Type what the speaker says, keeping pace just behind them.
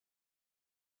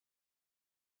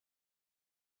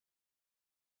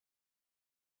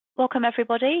Welcome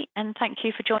everybody, and thank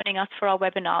you for joining us for our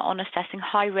webinar on assessing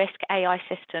high-risk AI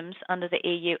systems under the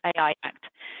EU AI Act.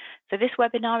 So this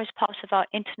webinar is part of our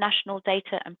International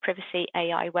Data and Privacy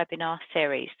AI webinar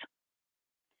series.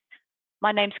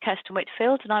 My name's Kirsten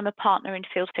Whitfield, and I'm a partner in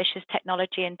Field Fisher's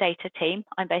Technology and Data team.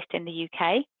 I'm based in the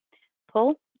UK.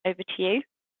 Paul, over to you.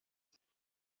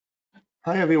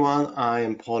 Hi everyone, I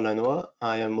am Paul Lanois.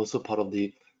 I am also part of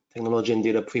the Technology and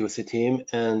Data Privacy team,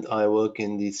 and I work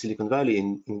in the Silicon Valley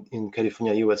in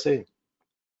California, USA.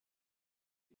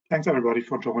 Thanks everybody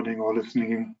for joining or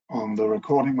listening on the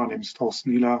recording. My name is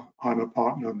Thorsten Ihler. I'm a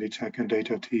partner in the Tech and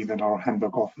Data team in our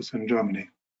Hamburg office in Germany.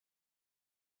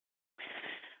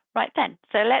 Right then,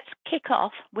 so let's kick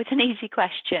off with an easy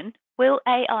question. Will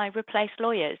AI replace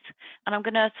lawyers? And I'm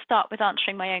going to start with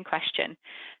answering my own question.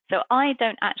 So I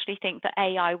don't actually think that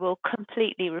AI will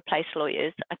completely replace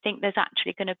lawyers. I think there's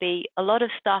actually going to be a lot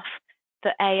of stuff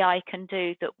that AI can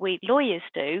do that we lawyers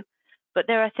do, but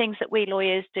there are things that we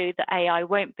lawyers do that AI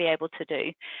won't be able to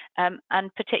do.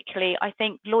 And particularly, I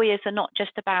think lawyers are not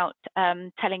just about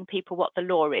telling people what the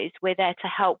law is. We're there to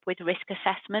help with risk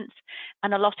assessments.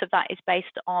 And a lot of that is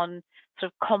based on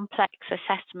sort of complex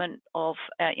assessment of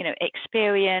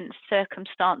experience,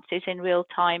 circumstances in real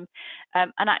time.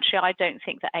 And actually, I don't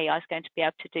think that AI is going to be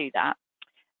able to do that.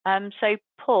 So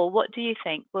Paul, what do you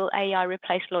think? Will AI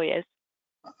replace lawyers?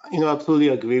 Absolutely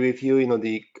agree with you.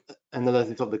 The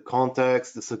analysis of the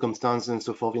context, the circumstances, and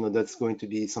so forth. That's going to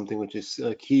be something which is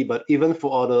key. But even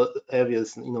for other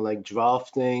areas, like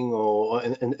drafting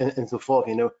and so forth,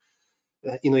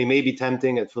 it may be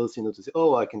tempting at first, to say,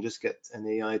 oh, I can just get an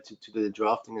AI to do the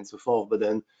drafting and so forth. But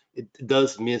then it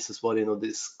does miss as well,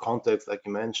 this context, like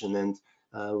you mentioned,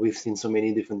 and we've seen so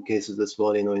many different cases as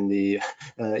well, in the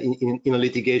in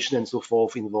litigation and so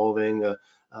forth involving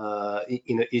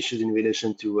issues in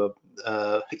relation to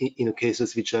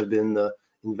cases which have been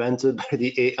invented by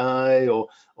the AI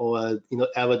or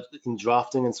error in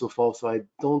drafting and so forth. So I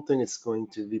don't think it's going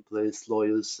to replace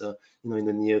lawyers, in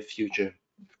the near future.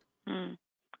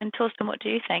 And Thorsten, what do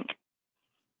you think?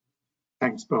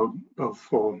 Thanks both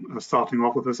for starting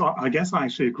off with this. I guess I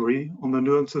actually agree on the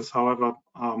nuances. However,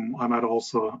 I might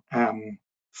also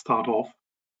start off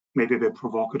maybe a bit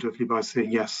provocatively by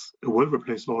saying, yes, it will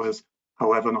replace lawyers.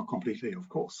 However, not completely, of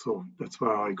course. So that's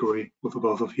where I agree with the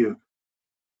both of you.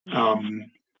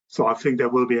 So I think there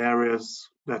will be areas,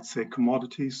 let's say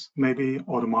commodities, maybe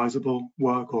automizable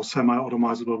work or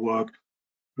semi-automizable work,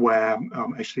 where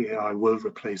actually AI will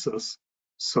replace us.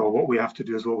 So what we have to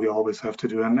do is what we always have to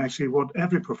do, and actually what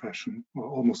every profession, or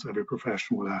almost every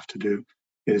profession, will have to do,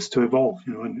 is to evolve,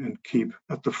 and keep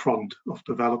at the front of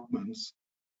developments,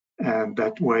 and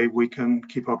that way we can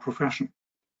keep our profession.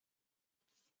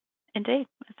 Indeed.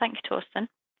 Thank you, Thorsten.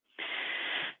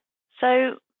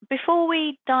 So before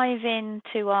we dive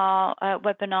into our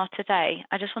webinar today,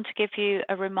 I just want to give you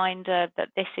a reminder that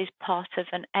this is part of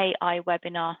an AI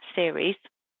webinar series.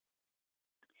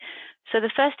 So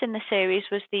the first in the series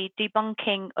was the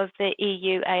debunking of the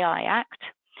EU AI Act,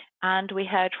 and we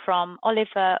heard from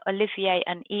Oliver, Olivier,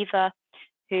 and Eva,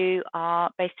 who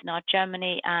are based in our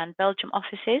Germany and Belgium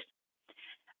offices.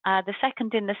 The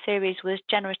second in the series was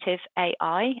generative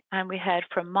AI, and we heard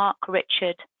from Mark,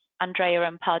 Richard, Andrea,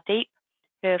 and Pardeep,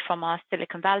 who are from our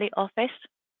Silicon Valley office.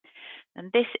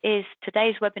 And this is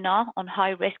today's webinar on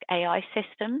high-risk AI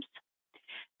systems.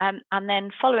 And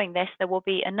then following this, there will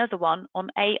be another one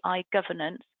on AI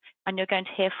governance, and you're going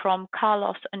to hear from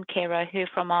Carlos and Kira, who are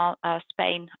from our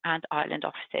Spain and Ireland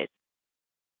offices.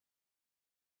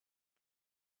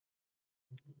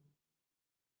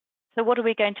 So what are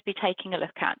we going to be taking a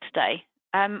look at today?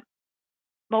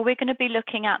 Well, we're going to be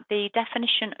looking at the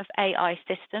definition of AI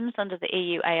systems under the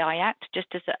EU AI Act,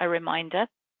 just as a reminder.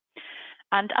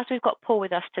 And as we've got Paul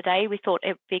with us today, we thought it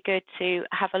would be good to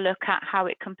have a look at how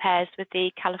it compares with the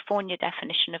California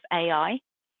definition of AI.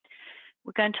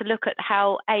 We're going to look at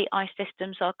how AI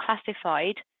systems are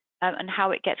classified and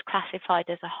how it gets classified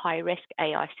as a high-risk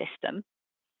AI system.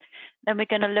 Then we're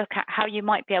going to look at how you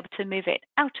might be able to move it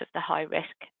out of the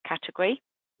high-risk category.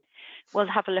 We'll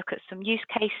have a look at some use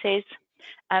cases,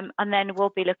 and then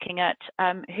we'll be looking at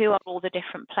who are all the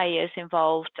different players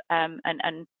involved and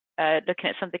looking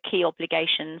at some of the key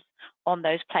obligations on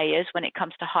those players when it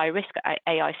comes to high-risk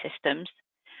AI systems.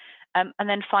 And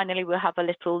then finally, we'll have a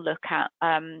little look at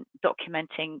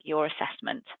documenting your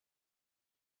assessment.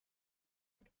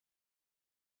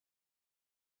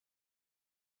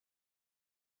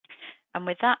 And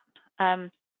with that,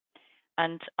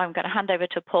 and I'm going to hand over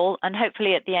to Paul, and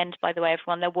hopefully at the end, by the way,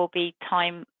 everyone, there will be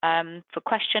time for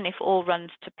question if all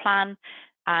runs to plan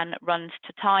and runs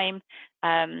to time.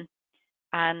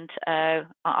 And I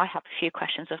have a few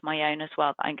questions of my own as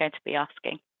well that I'm going to be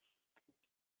asking.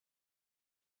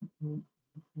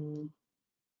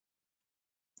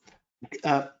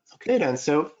 Okay then,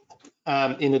 so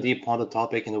in the deep part of the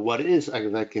topic, what is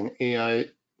like an AI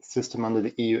system under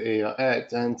the EU AI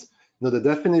Act? And the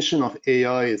definition of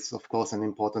AI is, of course, an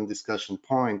important discussion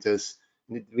point, as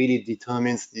it really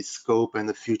determines the scope and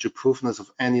the future-proofness of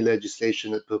any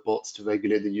legislation that purports to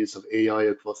regulate the use of AI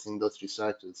across industry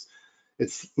sectors.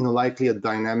 It's likely a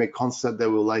dynamic concept that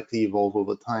will likely evolve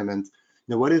over time. And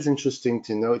what is interesting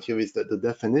to note here is that the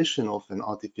definition of an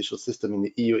artificial system in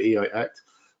the EU AI Act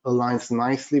aligns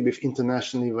nicely with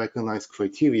internationally recognized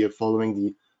criteria following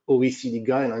the OECD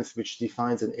guidelines, which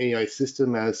defines an AI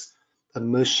system as a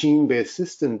machine-based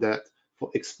system that, for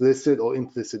explicit or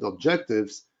implicit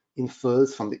objectives,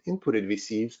 infers from the input it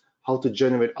receives how to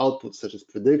generate outputs such as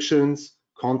predictions,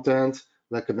 content,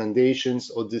 recommendations,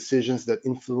 or decisions that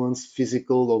influence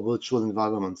physical or virtual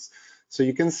environments. So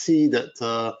you can see that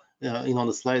on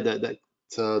the slide that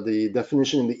the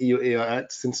definition in the EU AI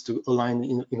Act seems to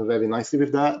align very nicely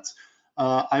with that.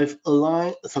 I've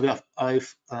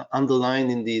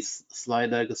underlined in this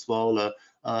slide deck as well,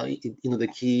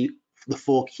 the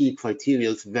 4 key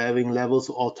criteria: varying levels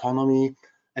of autonomy,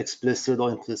 explicit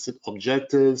or implicit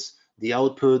objectives, the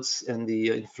outputs, and the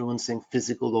influencing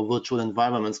physical or virtual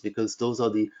environments, because those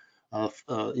are the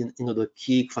the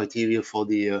key criteria for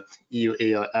the EU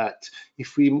AI Act.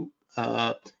 If we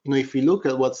if we look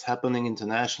at what's happening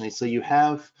internationally, so you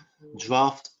have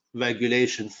draft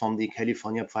regulations from the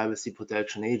California Privacy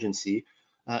Protection Agency,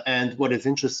 and what is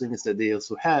interesting is that they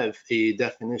also have a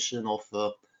definition of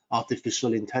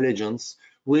artificial intelligence,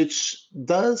 which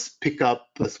does pick up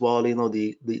as well,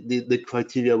 the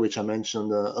criteria which I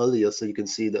mentioned earlier. So you can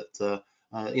see that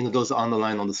those are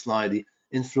underlined on the slide. The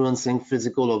influencing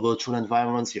physical or virtual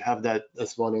environments, you have that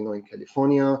as well, in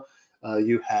California.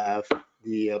 You have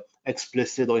the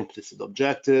explicit or implicit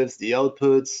objectives, the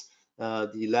outputs,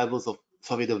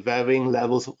 the varying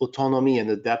levels of autonomy and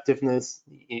adaptiveness.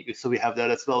 So we have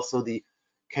that as well. So the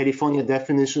California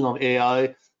definition of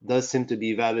AI does seem to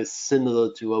be very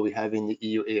similar to what we have in the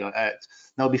EU AI Act.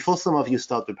 Now, before some of you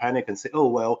start to panic and say, oh,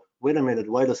 well, wait a minute,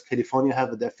 why does California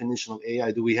have a definition of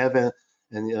AI? Do we have an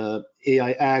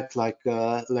AI Act like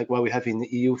what we have in the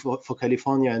EU for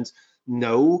California? And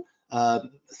no.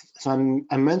 So I'm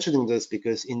mentioning this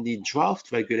because in the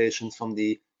draft regulations from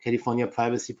the California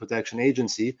Privacy Protection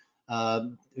Agency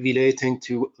relating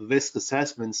to risk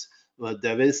assessments,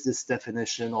 there is this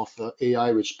definition of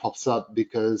AI which pops up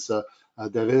because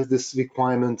there is this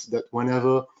requirement that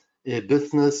whenever a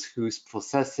business whose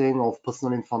processing of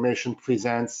personal information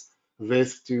presents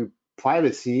risk to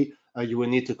privacy, you will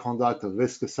need to conduct a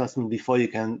risk assessment before you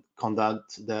can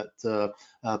conduct that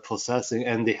processing.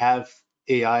 And they have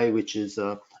AI, which is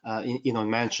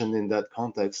mentioned in that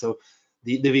context. So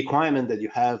the requirement that you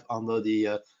have under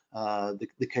the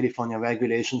California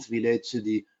regulations relate to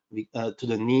the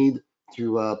need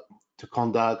to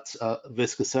conduct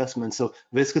risk assessment. So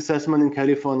risk assessment in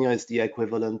California is the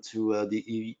equivalent to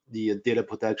the data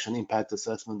protection impact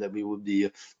assessment that we would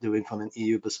be doing from an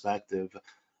EU perspective.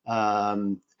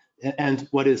 And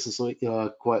what is also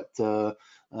quite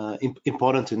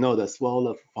important to note as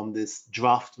well from this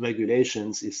draft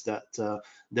regulations is that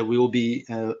there will be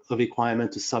a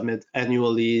requirement to submit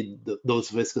annually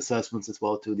those risk assessments as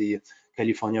well to the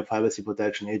California Privacy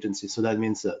Protection Agency. So that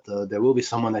means that there will be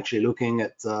someone actually looking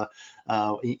at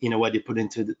what you put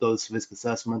into those risk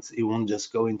assessments. It won't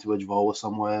just go into a drawer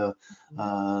somewhere.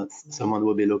 Someone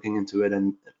will be looking into it,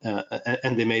 and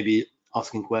they may be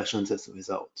asking questions as a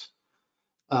result.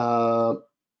 So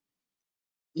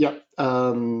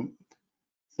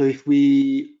if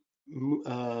we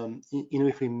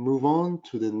if we move on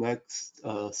to the next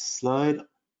slide,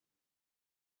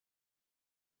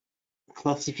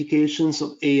 classifications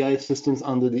of AI systems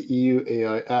under the EU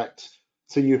AI Act.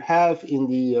 So you have in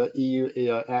the EU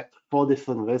AI Act 4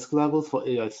 different risk levels for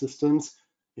AI systems.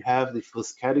 You have the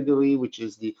first category, which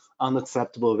is the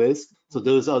unacceptable risk. So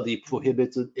those are the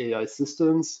prohibited AI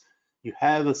systems. You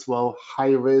have as well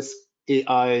high risk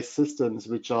AI systems,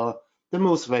 which are the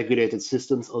most regulated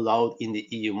systems allowed in the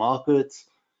EU market.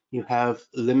 You have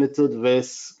limited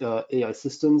risk AI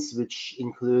systems, which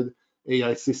include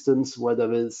AI systems where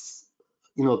there is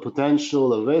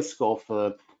potential or risk of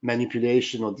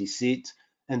manipulation or deceit.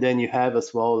 And then you have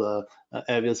as well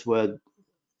areas where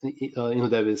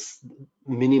there is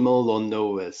minimal or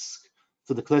no risk.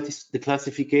 So the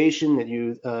classification that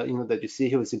you see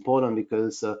here is important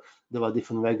because there are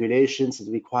different regulations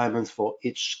and requirements for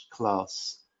each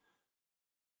class.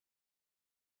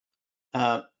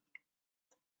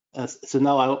 So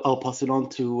now I'll pass it on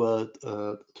to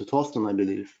Thorsten, I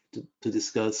believe, to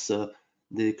discuss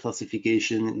the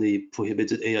classification, the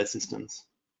prohibited AI systems.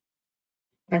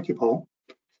 Thank you, Paul.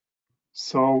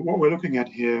 So what we're looking at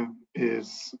here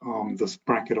is this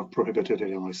bracket of prohibited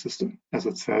AI system, as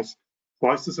it says.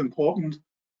 Why is this important?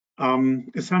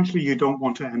 Essentially, you don't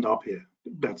want to end up here.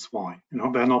 That's why.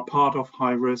 They're not part of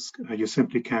high risk. You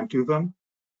simply can't do them.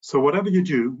 So whatever you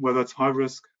do, whether it's high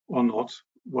risk or not,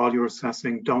 while you're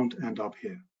assessing, don't end up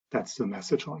here. That's the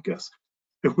message, I guess.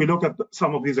 If we look at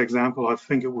some of these examples, I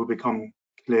think it will become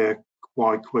clear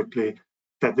quite quickly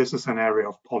that this is an area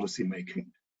of policy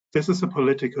making. This is a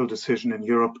political decision in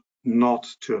Europe not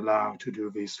to allow to do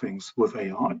these things with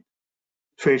AI.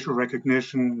 Facial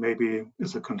recognition maybe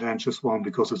is a contentious one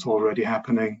because it's already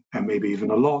happening, and maybe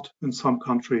even a lot in some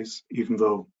countries, even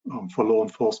though for law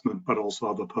enforcement, but also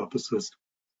other purposes.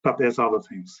 But there's other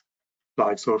things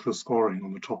like social scoring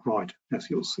on the top right, as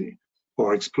you'll see,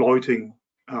 or exploiting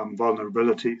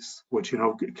vulnerabilities, which,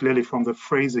 clearly from the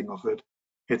phrasing of it,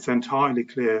 it's entirely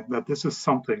clear that this is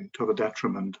something to the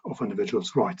detriment of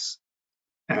individuals' rights.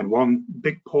 And one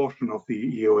big portion of the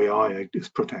EU AI Act is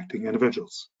protecting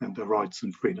individuals and their rights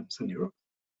and freedoms in Europe.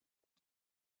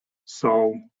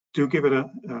 So do give it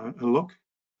a look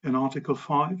in Article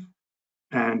 5,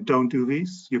 and don't do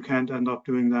these. You can't end up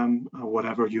doing them,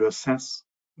 whatever you assess,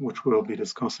 which we'll be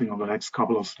discussing on the next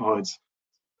couple of slides.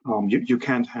 You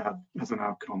can't have as an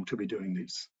outcome to be doing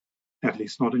these, at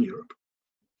least not in Europe.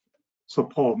 So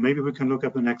Paul, maybe we can look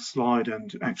at the next slide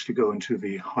and actually go into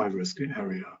the high risk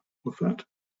area with that.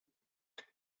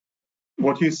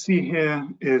 What you see here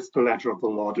is the letter of the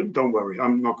law. Don't worry,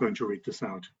 I'm not going to read this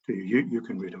out to you. You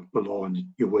can read the law, and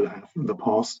you will have in the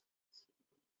past.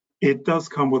 It does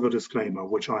come with a disclaimer,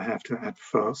 which I have to add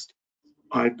first.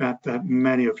 I bet that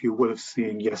many of you will have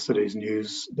seen yesterday's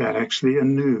news that actually a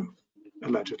new,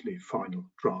 allegedly final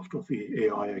draft of the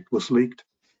AI Act was leaked,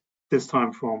 this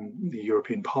time from the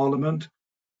European Parliament.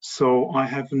 So I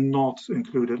have not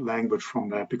included language from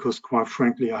that because, quite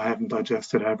frankly, I haven't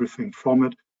digested everything from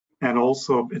it. And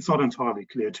also, it's not entirely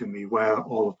clear to me where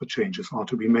all of the changes are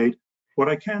to be made. What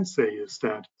I can say is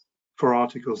that for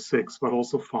Article 6, but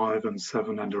also 5 and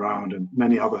 7 and around and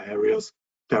many other areas,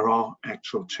 there are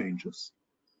actual changes.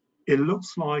 It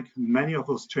looks like many of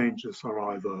those changes are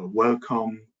either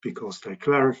welcome because they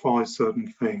clarify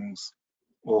certain things,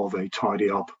 or they tidy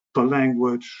up the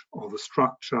language or the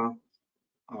structure.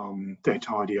 They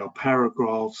tidy up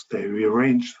paragraphs, they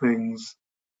rearrange things.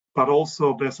 But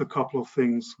also there's a couple of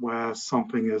things where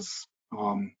something is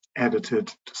edited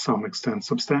to some extent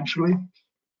substantially.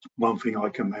 One thing I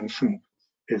can mention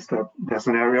is that there's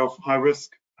an area of high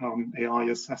risk AI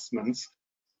assessments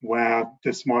where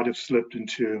this might have slipped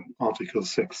into Article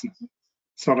 6.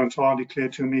 It's not entirely clear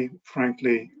to me,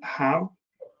 frankly, how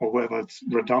or whether it's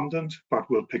redundant, but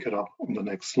we'll pick it up on the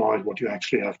next slide, what you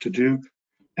actually have to do.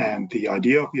 And the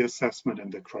idea of the assessment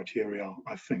and the criteria,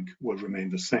 I think, will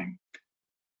remain the same.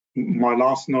 My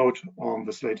last note on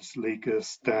this latest leak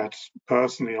is that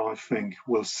personally, I think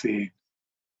we'll see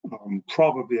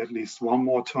probably at least one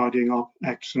more tidying up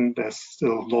action. There's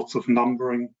still lots of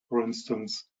numbering, for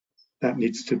instance, that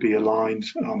needs to be aligned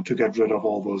to get rid of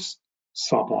all those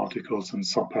sub-articles and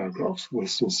sub-paragraphs we're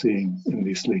still seeing in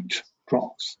these leaked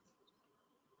drafts.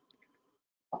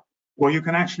 What you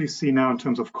can actually see now in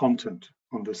terms of content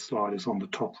on this slide is on the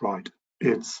top right.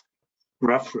 It's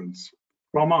reference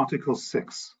from Article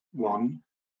 6.1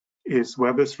 is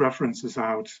where this reference is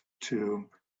out to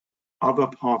other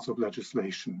parts of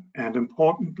legislation. And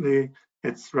importantly,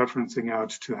 it's referencing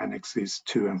out to Annexes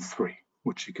 2 and 3,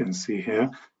 which you can see here.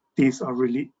 These are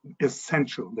really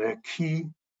essential. They're key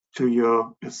to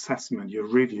your assessment, your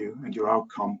review, and your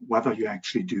outcome, whether you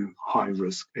actually do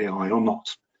high-risk AI or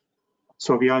not.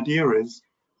 So the idea is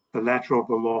the letter of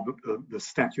the law, the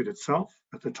statute itself,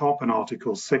 at the top in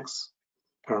Article 6,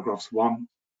 paragraphs 1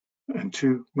 and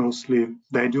 2 mostly,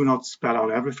 they do not spell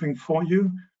out everything for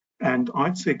you. And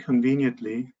I'd say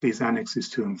conveniently, these Annexes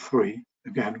 2 and 3,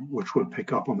 again, which we'll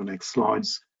pick up on the next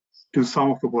slides, do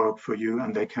some of the work for you,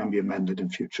 and they can be amended in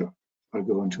future. I'll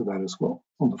go into that as well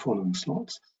on the following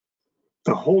slides.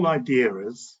 The whole idea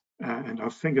is, and I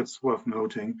think it's worth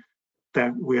noting,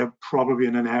 that we are probably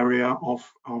in an area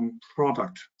of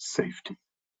product safety,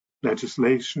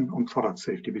 legislation on product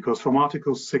safety, because from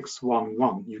Article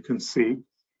 6.1.1, you can see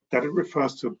that it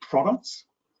refers to products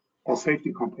or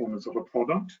safety components of a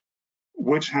product,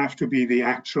 which have to be the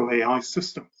actual AI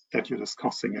system that you're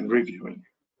discussing and reviewing.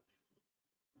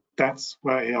 That's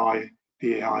where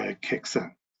the AI kicks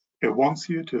in. It wants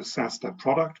you to assess that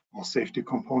product or safety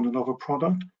component of a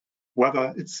product,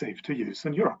 whether it's safe to use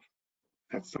in Europe.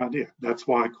 That's the idea. That's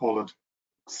why I call it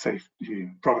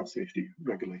safety, product safety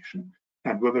regulation.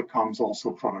 And with it comes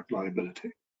also product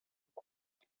liability.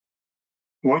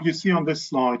 What you see on this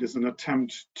slide is an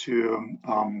attempt to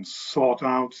sort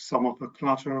out some of the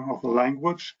clutter of the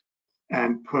language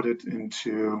and put it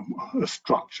into a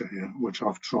structure here, which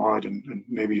I've tried, and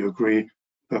maybe you agree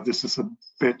that this is a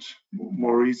bit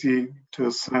more easy to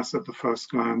assess at the first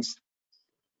glance.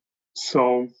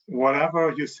 So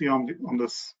whatever you see on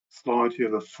this slide here,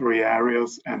 the three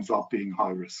areas ends up being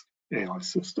high-risk AI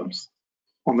systems.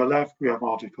 On the left, we have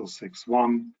Article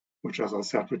 6.1, which, as I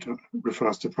said,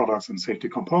 refers to products and safety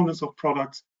components of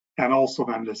products, and also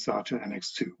then the search in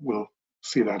Annex 2. We'll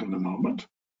see that in a moment.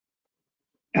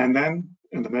 And then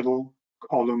in the middle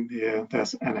column here,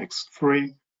 there's Annex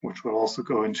 3, which we'll also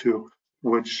go into,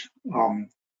 which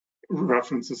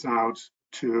references out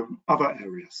to other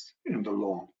areas in the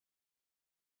law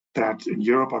that in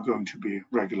Europe are going to be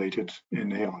regulated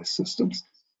in AI systems.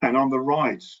 And on the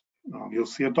right, you'll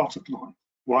see a dotted line.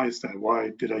 Why is that? Why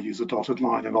did I use a dotted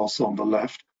line? And also on the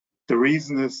left, the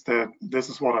reason is that this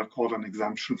is what I call an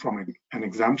exemption from an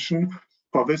exemption.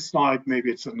 For this slide,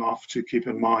 maybe it's enough to keep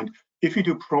in mind, if you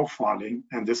do profiling,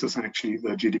 and this is actually the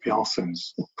GDPR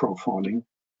sense of profiling,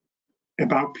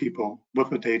 about people with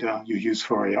the data you use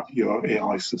for your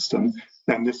AI system,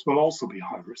 then this will also be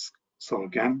high risk. So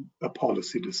again, a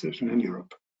policy decision in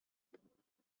Europe.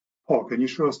 Paul, can you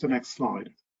show us the next slide?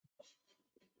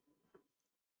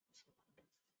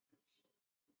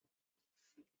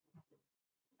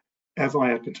 As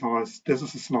I advertised, this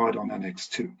is a slide on Annex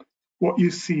 2. What you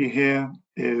see here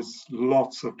is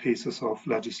lots of pieces of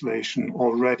legislation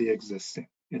already existing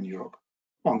in Europe.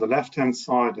 On the left-hand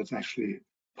side, it's actually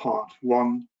Part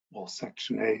 1 or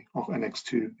Section A of Annex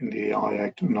 2 in the AI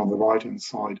Act, and on the right-hand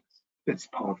side, it's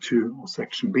Part 2 or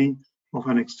Section B of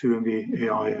Annex 2 in the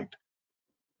AI Act.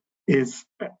 Is,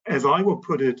 as I will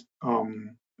put it,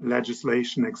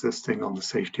 legislation existing on the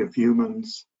safety of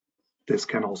humans. This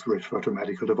can also refer to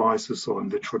medical devices or in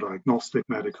vitro diagnostic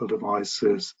medical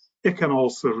devices. It can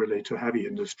also relate to heavy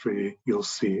industry. You'll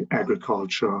see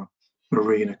agriculture,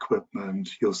 marine equipment,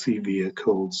 you'll see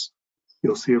vehicles,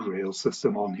 you'll see a rail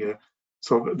system on here.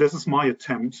 So this is my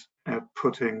attempt at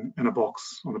putting in a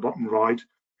box on the bottom right,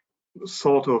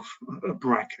 sort of a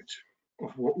bracket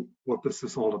of what this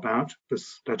is all about,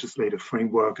 this legislative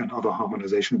framework and other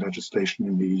harmonization legislation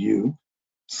in the EU.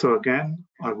 So again,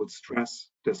 I would stress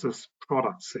this is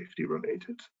product safety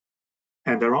related.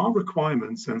 And there are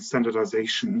requirements and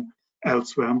standardization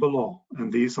elsewhere in the law,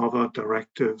 and these are the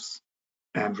directives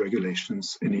and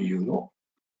regulations in EU law.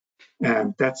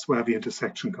 And that's where the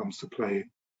intersection comes to play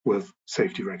with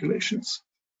safety regulations.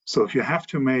 So if you have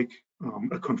to make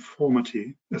a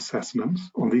conformity assessment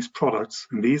on these products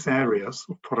in these areas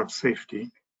of product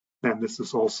safety, then this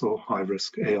is also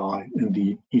high-risk AI in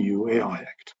the EU AI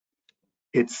Act.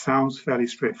 It sounds fairly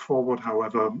straightforward,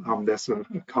 however, there's a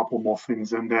couple more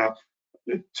things in there.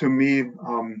 To me,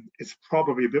 it's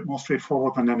probably a bit more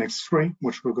straightforward than Annex 3,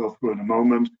 which we'll go through in a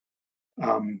moment.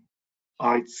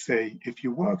 I'd say if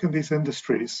you work in these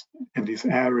industries, in these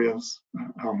areas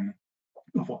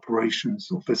of operations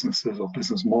or businesses or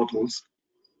business models,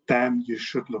 then you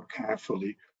should look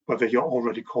carefully whether you're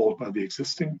already called by the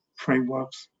existing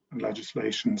frameworks and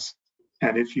legislations.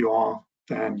 And if you are,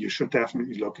 then you should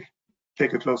definitely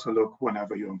take a closer look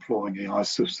whenever you're employing AI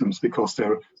systems, because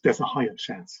there's a higher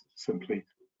chance simply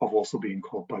of also being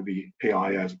caught by the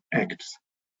AI Act's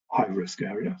high-risk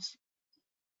areas.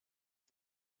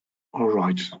 All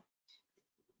right.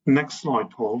 Next slide,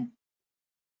 Paul.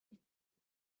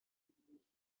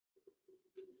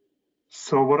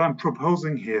 So what I'm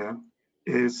proposing here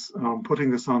is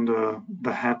putting this under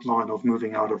the headline of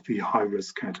moving out of the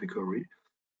high-risk category.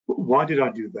 Why did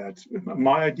I do that?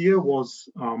 My idea was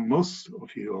most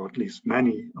of you, or at least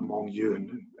many among you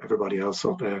and everybody else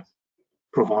out there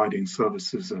providing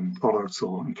services and products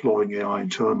or employing AI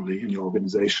internally in your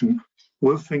organization,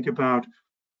 will think about,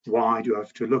 why do I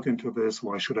have to look into this?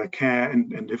 Why should I care?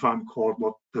 And if I'm caught,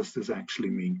 what does this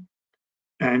actually mean?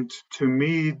 And to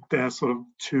me, there are sort of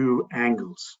two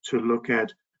angles to look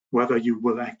at whether you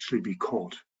will actually be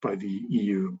caught by the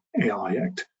EU AI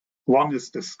Act. One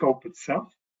is the scope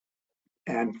itself.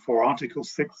 And for Article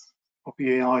 6 of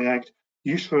the AI Act,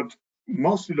 you should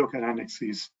mostly look at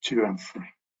Annexes 2 and 3,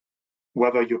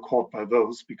 whether you're caught by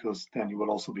those, because then you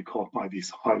will also be caught by these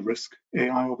high-risk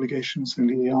AI obligations in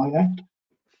the AI Act.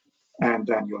 And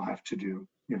then you'll have to do,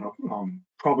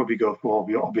 probably go through all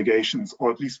your obligations,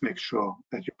 or at least make sure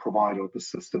that your provider of the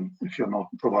system, if you're not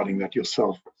providing that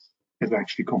yourself, is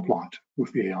actually compliant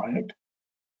with the AI Act.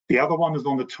 The other one is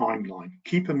on the timeline.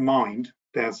 Keep in mind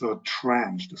there's a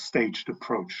tranched, a staged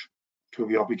approach to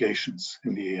the obligations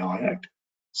in the AI Act.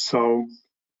 So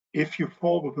if you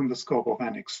fall within the scope of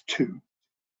Annex 2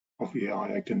 of the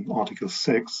AI Act in Article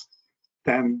 6,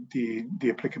 then the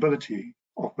applicability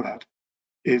of that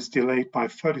is delayed by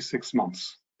 36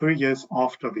 months, 3 years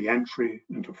after the entry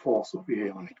into force of the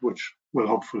AI Act, which we'll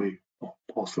hopefully or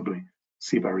possibly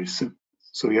see very soon.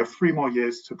 So you have 3 more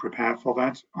years to prepare for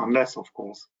that, unless, of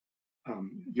course,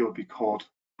 you'll be caught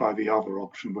by the other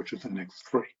option, which is Annex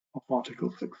 3 of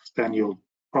Article 6. Then you'll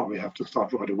probably have to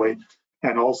start right away.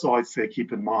 And also, I'd say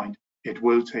keep in mind, it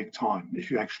will take time.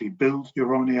 If you actually build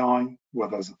your own AI,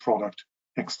 whether as a product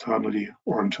externally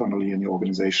or internally in your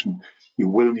organization, you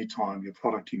will need time, your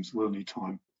product teams will need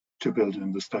time to build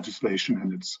in this legislation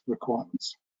and its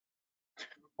requirements.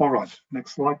 All right,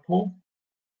 next slide, Paul.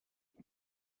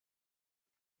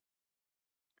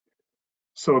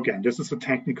 So again, this is a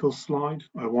technical slide.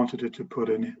 I wanted it to put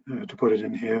it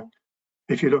in here.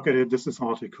 If you look at it, this is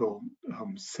Article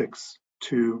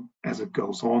 6.2 as it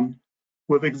goes on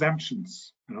with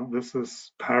exemptions. You know, this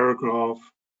is paragraph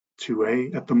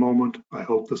 2A at the moment. I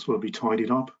hope this will be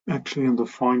tidied up actually in the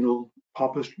final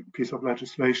published piece of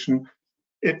legislation.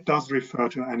 It does refer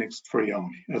to Annex 3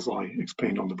 only, as I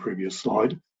explained on the previous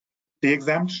slide. The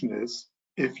exemption is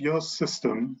if your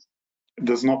system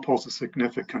does not pose a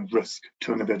significant risk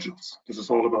to individuals. This is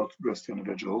all about risk to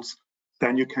individuals.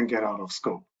 Then you can get out of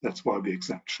scope. That's why the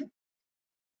exemption.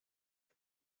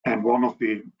 And one of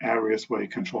the areas where you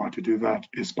can try to do that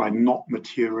is by not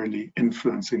materially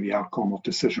influencing the outcome of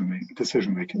decision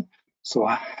making. So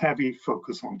a heavy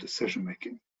focus on decision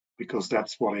making, because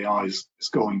that's what AI is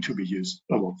going to be used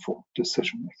a lot for,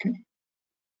 decision making.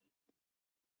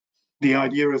 The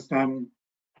idea is then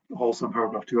also in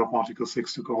paragraph 2 of Article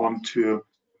 6 to go on to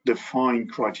define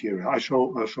criteria. I'll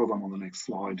show them on the next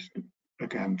slide.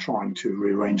 Again, trying to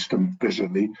rearrange them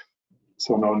visually,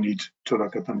 so no need to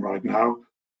look at them right now.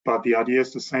 But the idea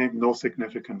is the same, no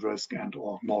significant risk and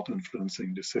or not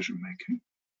influencing decision making.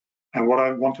 And what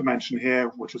I want to mention here,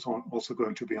 which is also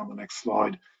going to be on the next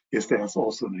slide, is there's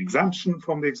also an exemption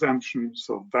from the exemption.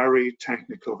 So very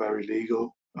technical, very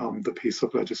legal, the piece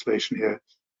of legislation here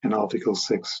in Article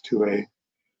 6.2a.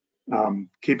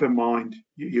 Keep in mind,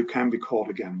 you can be caught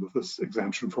again with this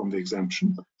exemption from the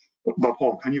exemption. But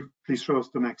Paul, can you please show us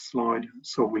the next slide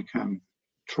so we can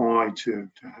try to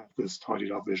have this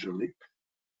tidied up visually?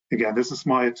 Again, this is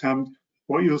my attempt.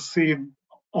 What you'll see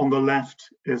on the left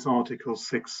is Article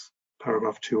 6,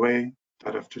 paragraph 2a,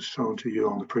 that I've just shown to you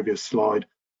on the previous slide,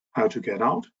 how to get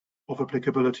out of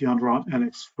applicability under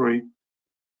Annex 3.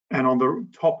 And on the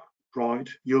top right,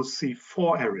 you'll see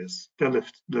 4 areas. They're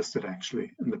listed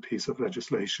actually in the piece of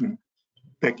legislation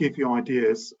that give you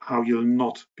ideas how you'll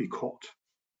not be caught.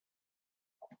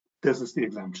 This is the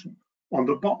exemption. On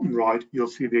the bottom right, you'll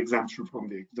see the exemption from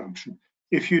the exemption.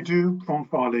 If you do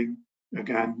profiling,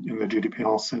 again, in the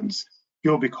GDPR sense,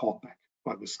 you'll be caught back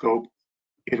by the scope.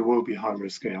 It will be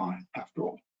high-risk AI after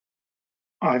all.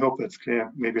 I hope that's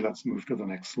clear. Maybe let's move to the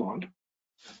next slide.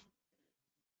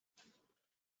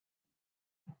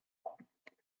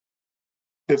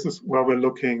 This is where we're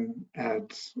looking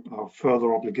at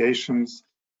further obligations.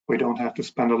 We don't have to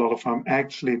spend a lot of time.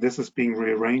 Actually, this is being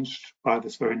rearranged by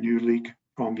this very new leak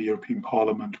from the European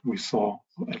Parliament we saw,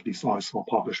 at least I saw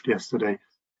published yesterday.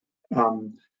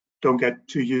 Don't get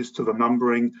too used to the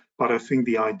numbering, but I think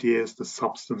the idea is the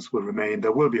substance will remain.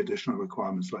 There will be additional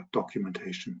requirements like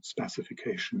documentation,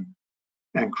 specification,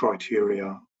 and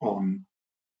criteria on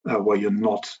where you're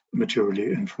not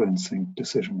materially influencing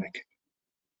decision making.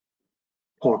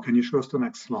 Paul, can you show us the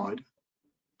next slide?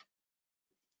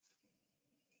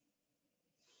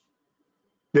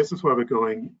 This is where we're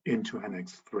going into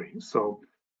Annex 3. So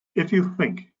if you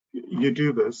think you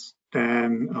do this,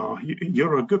 then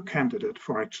you're a good candidate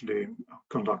for actually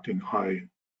conducting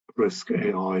high-risk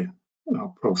AI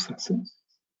processing.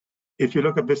 If you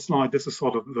look at this slide, this is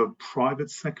sort of the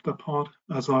private sector part,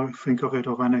 as I think of it,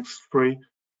 of Annex 3.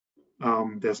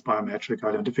 There's biometric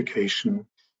identification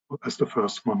as the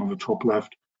first one on the top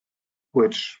left,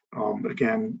 which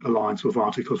again aligns with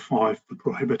Article 5, the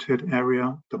prohibited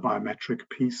area, the biometric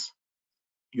piece.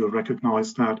 You'll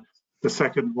recognize that. The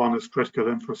second one is critical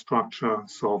infrastructure.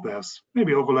 So there's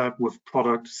maybe overlap with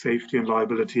product safety and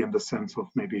liability in the sense of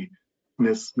maybe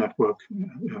NIST, network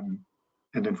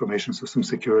and information system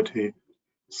security.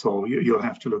 So you'll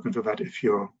have to look into that if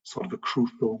you're sort of a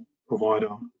crucial provider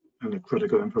and a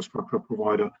critical infrastructure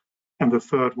provider. And the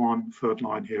third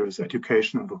line here is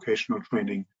education and vocational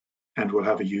training. And we'll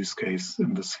have a use case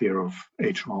in the sphere of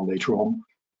HR later on.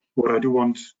 What I do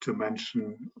want to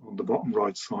mention on the bottom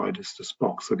right side is this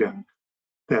box again.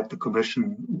 that the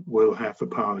Commission will have the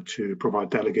power to provide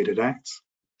delegated acts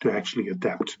to actually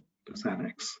adapt this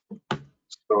annex.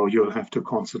 So you'll have to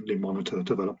constantly monitor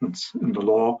developments in the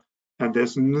law. And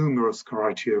there's numerous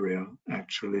criteria,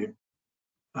 actually,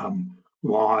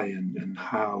 why and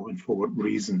how and for what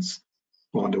reasons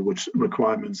or under which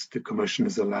requirements the Commission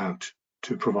is allowed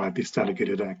to provide these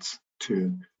delegated acts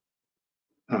to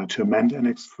amend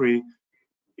Annex 3.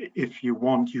 If you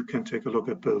want, you can take a look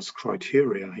at those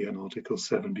criteria here in Article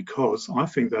 7, because I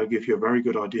think they'll give you a very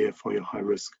good idea for your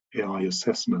high-risk AI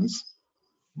assessments.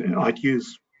 I'd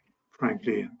use,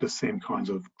 frankly, the same kinds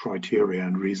of criteria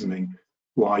and reasoning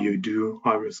why you do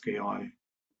high-risk AI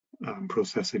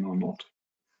processing or not.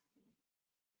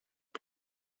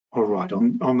 All right,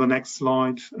 on the next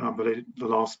slide, the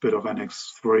last bit of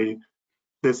Annex 3,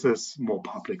 this is more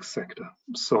public sector.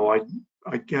 So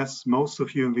I guess most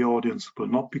of you in the audience will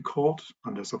not be caught,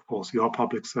 unless of course you are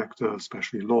public sector,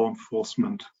 especially law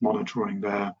enforcement, monitoring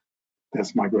there.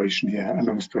 There's migration here,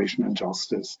 administration and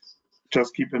justice.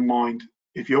 Just keep in mind,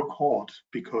 if you're caught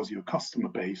because your customer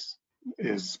base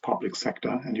is public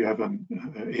sector and you have an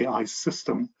AI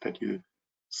system that you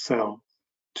sell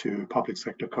to public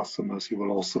sector customers, you will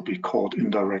also be caught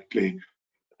indirectly,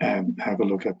 and have a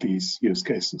look at these use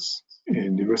cases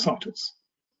in the recitals.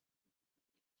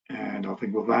 And I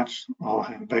think with that, I'll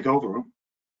hand back over,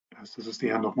 as this is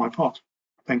the end of my part.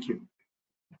 Thank you.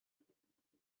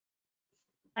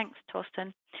 Thanks,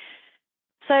 Thorsten.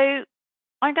 So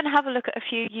I'm going to have a look at a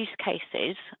few use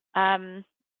cases. And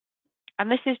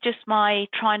this is just my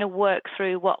trying to work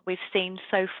through what we've seen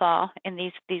so far in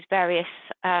these various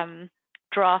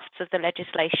drafts of the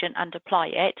legislation and apply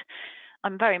it.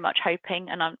 I'm very much hoping,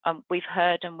 and we've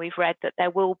heard and we've read that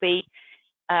there will be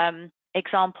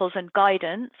examples and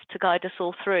guidance to guide us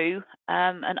all through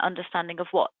an understanding of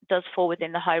what does fall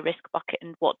within the high risk bucket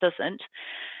and what doesn't.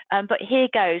 But here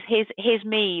goes, here's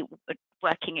me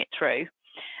working it through.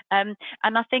 And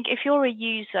I think if you're a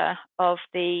user of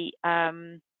these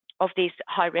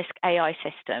high risk AI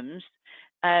systems,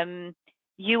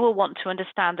 you will want to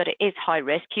understand that it is high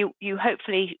risk. You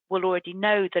hopefully will already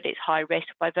know that it's high risk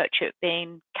by virtue of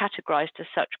being categorized as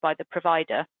such by the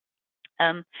provider.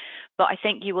 But I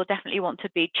think you will definitely want to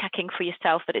be checking for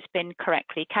yourself that it's been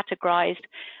correctly categorized,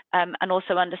 and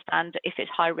also understand if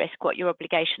it's high risk, what your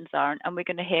obligations are. And we're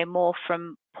going to hear more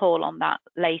from Paul on that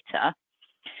later.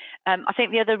 I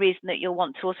think the other reason that you'll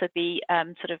want to also be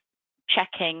sort of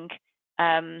checking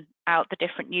out the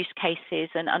different use cases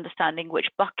and understanding which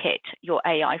bucket your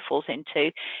AI falls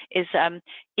into is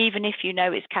even if you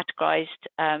know it's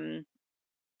categorized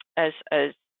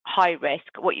as high risk,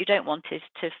 what you don't want is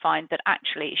to find that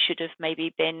actually it should have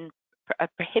maybe been a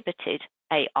prohibited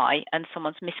AI and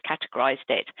someone's miscategorized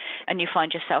it, and you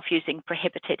find yourself using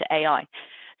prohibited AI.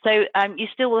 So you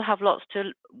still will have lots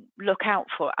to look out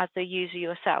for as a user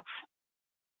yourself.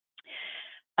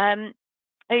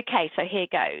 Okay, so here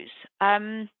goes.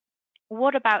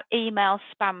 What about email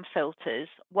spam filters?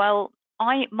 Well,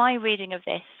 my reading of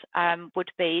this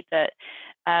would be that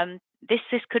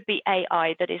this could be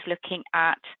AI that is looking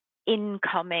at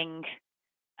incoming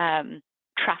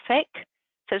traffic.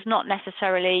 So it's not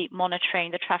necessarily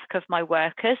monitoring the traffic of my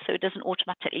workers, so it doesn't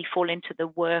automatically fall into the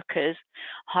workers'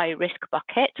 high risk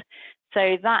bucket.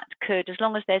 So that could, as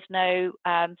long as there's no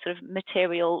sort of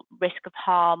material risk of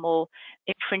harm or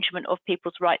infringement of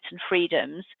people's rights and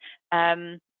freedoms,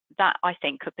 that I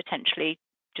think could potentially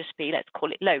just be, let's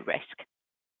call it, low risk.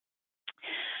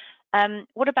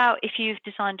 What about if you've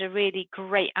designed a really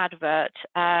great advert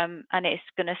and it's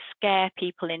going to scare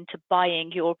people into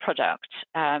buying your product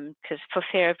because for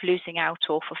fear of losing out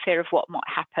or for fear of what might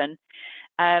happen?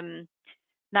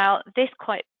 Now, this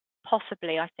quite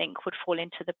possibly, I think, would fall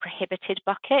into the prohibited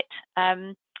bucket.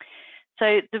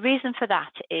 So the reason for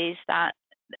that is that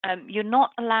you're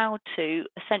not allowed to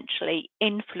essentially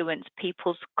influence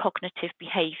people's cognitive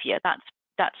behavior. That's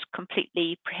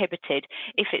completely prohibited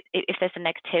if there's a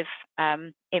negative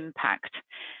impact.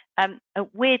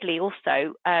 Weirdly,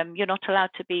 also, you're not allowed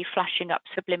to be flashing up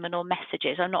subliminal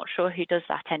messages. I'm not sure who does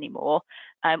that anymore,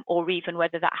 or even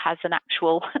whether that has an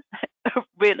actual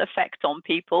real effect on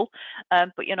people,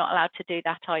 but you're not allowed to do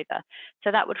that either.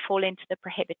 So that would fall into the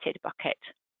prohibited bucket.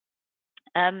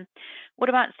 What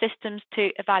about systems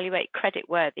to evaluate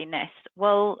creditworthiness?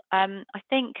 Well, I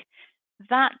think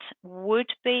that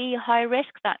would be high risk.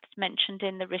 That's mentioned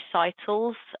in the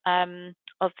recitals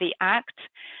of the Act.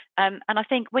 And I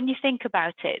think when you think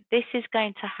about it, this is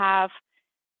going to have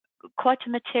quite a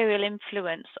material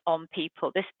influence on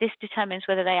people. This determines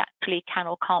whether they actually can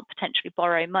or can't potentially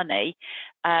borrow money.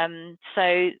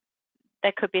 So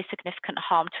there could be a significant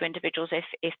harm to individuals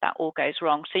if that all goes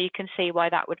wrong. So you can see why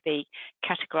that would be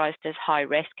categorized as high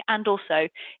risk. And also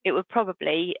it would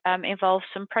probably involve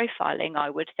some profiling, I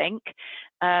would think,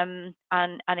 and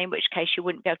in which case you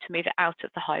wouldn't be able to move it out of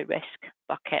the high risk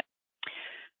bucket.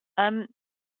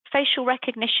 Facial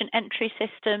recognition entry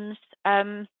systems.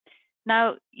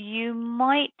 Now, you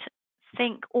might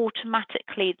think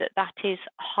automatically that that is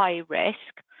high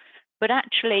risk, but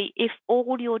actually, if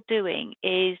all you're doing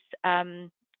is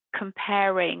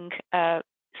comparing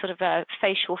sort of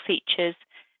facial features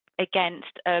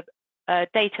against a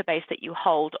database that you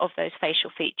hold of those facial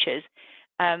features,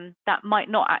 that might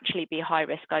not actually be high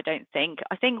risk, I don't think.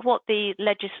 I think what the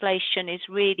legislation is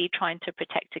really trying to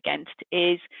protect against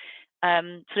is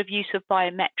sort of use of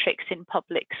biometrics in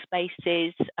public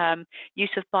spaces,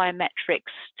 use of biometrics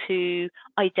to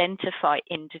identify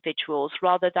individuals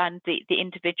rather than the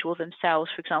individual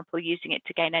themselves, for example, using it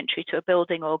to gain entry to a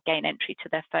building or gain entry to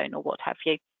their phone or what have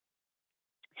you.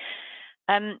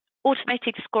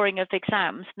 Automated scoring of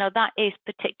exams. Now that is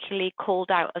particularly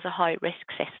called out as a high risk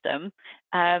system.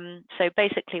 So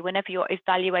basically, whenever you're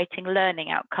evaluating learning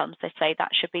outcomes, they say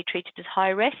that should be treated as high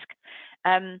risk.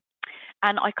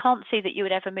 And I can't see that you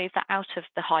would ever move that out of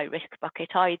the high risk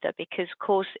bucket either, because of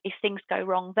course, if things go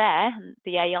wrong there, and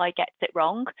the AI gets it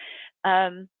wrong,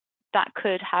 that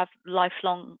could have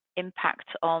lifelong impact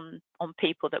on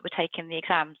people that were taking the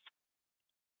exams.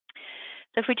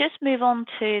 So if we just move on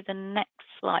to the next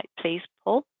slide, please,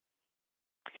 Paul.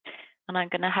 And I'm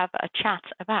going to have a chat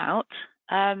about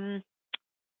the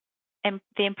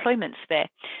employment sphere.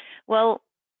 Well,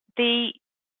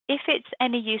 if it's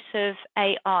any use of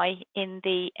AI in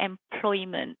the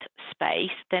employment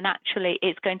space, then actually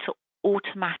it's going to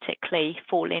automatically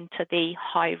fall into the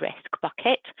high risk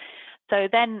bucket. So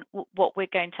then what we're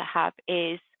going to have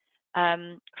is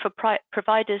for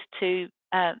providers to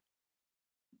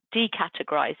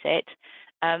decategorize it,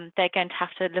 they're going to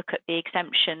have to look at the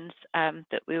exemptions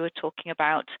that we were talking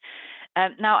about.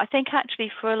 Now, I think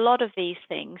actually for a lot of these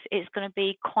things, it's going to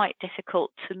be quite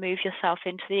difficult to move yourself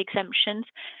into the exemptions.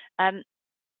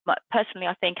 But personally,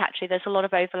 I think actually there's a lot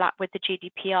of overlap with the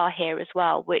GDPR here as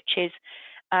well, which is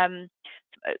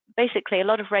basically a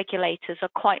lot of regulators are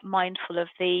quite mindful of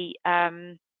the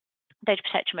data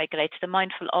protection regulators are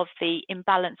mindful of the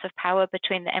imbalance of power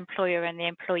between the employer and the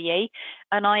employee.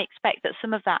 And I expect that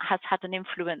some of that has had an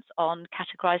influence on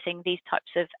categorizing these types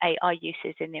of AI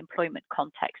uses in the employment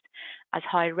context as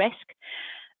high risk.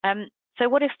 So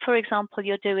what if, for example,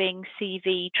 you're doing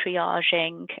CV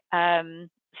triaging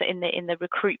so in the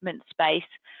recruitment space?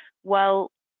 Well,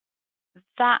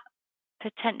 that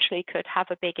potentially could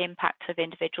have a big impact of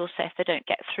individuals, so if they don't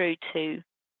get through to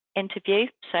interview.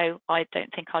 So I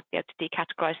don't think I'd be able to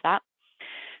decategorize that.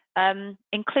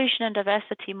 Inclusion and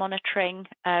diversity monitoring,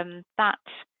 that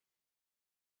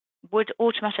would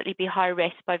automatically be high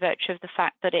risk by virtue of the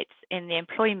fact that it's in the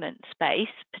employment space,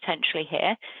 potentially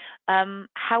here.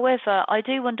 However, I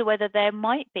do wonder whether there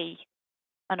might be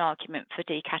an argument for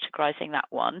decategorizing that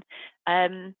one. I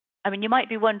mean, you might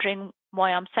be wondering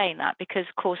why I'm saying that, because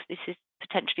of course this is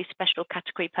potentially special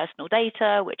category personal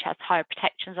data, which has higher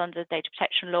protections under the data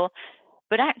protection law.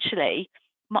 But actually,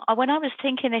 when I was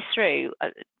thinking this through,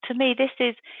 to me, this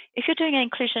is, if you're doing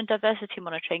inclusion and diversity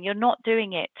monitoring, you're not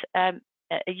doing it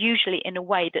usually in a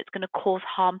way that's going to cause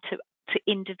harm to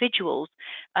individuals.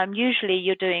 Usually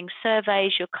you're doing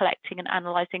surveys, you're collecting and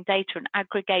analyzing data and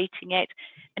aggregating it,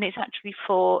 and it's actually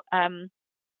for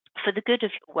the good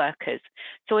of your workers.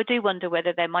 So I do wonder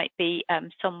whether there might be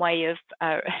some way of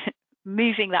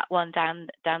moving that one down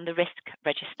the risk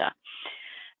register.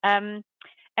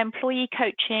 Employee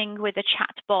coaching with a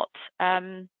chatbot,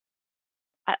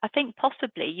 I think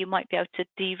possibly you might be able to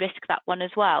de-risk that one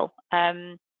as well,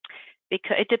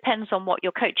 because it depends on what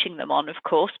you're coaching them on, of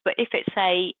course. But if it's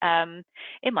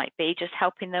it might be just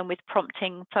helping them with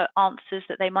prompting for answers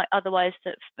that they might otherwise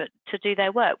to do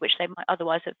their work, which they might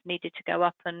otherwise have needed to go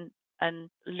up and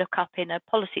look up in a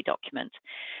policy document.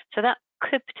 So that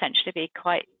could potentially be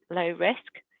quite low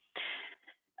risk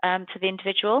to the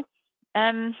individual.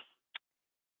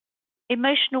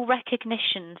 Emotional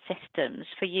recognition systems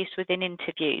for use within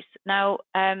interviews. Now,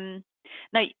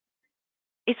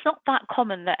 it's not that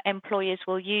common that employers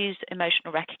will use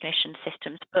emotional recognition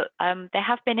systems, but there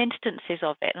have been instances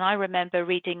of it. And I remember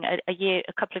reading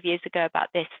a couple of years ago about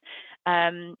this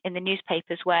in the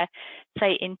newspapers, where,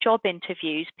 say, in job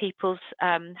interviews, people's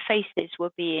faces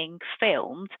were being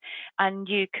filmed, and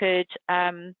you could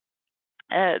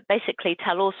basically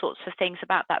tell all sorts of things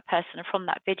about that person from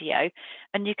that video,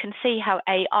 and you can see how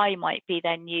AI might be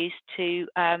then used to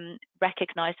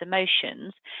recognize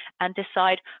emotions and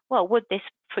decide, well, would this,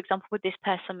 for example, would this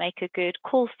person make a good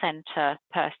call center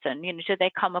person? You know, do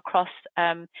they come across,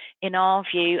 in our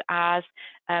view, as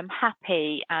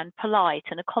happy and polite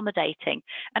and accommodating?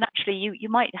 And actually, you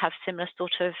might have similar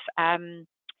sort of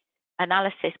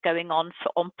analysis going on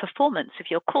on performance of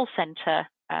your call center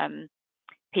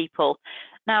people.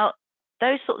 Now,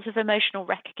 those sorts of emotional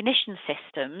recognition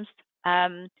systems,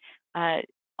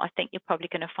 I think you're probably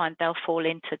going to find they'll fall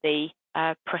into the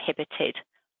prohibited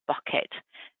bucket.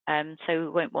 So we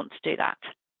won't want to do that.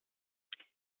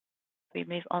 We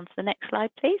move on to the next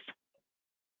slide, please.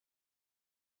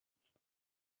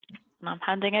 And I'm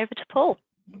handing over to Paul.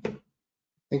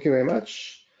 Thank you very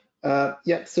much.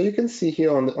 Yeah, so you can see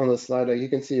here on the slide, you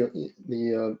can see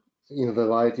the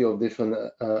variety of different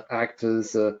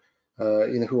actors who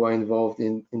are involved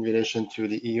in relation to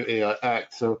the EU AI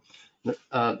Act. So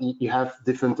you have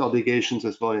different obligations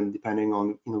as well, and depending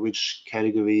on which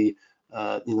category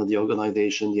the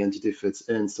organization, the entity fits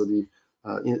in. So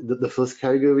the first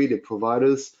category, the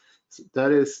providers, so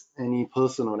that is any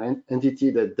person or entity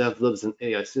that develops an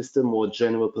AI system or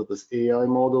general purpose AI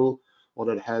model, or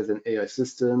that has an AI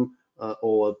system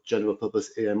or general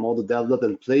purpose AI model developed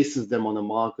and places them on the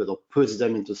market or puts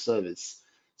them into service.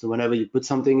 So whenever you put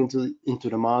something into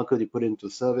the market, you put it into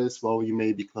service, well, you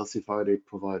may be classified a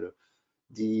provider.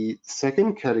 The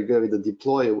second category, the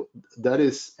deployer, that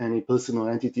is any person or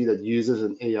entity that uses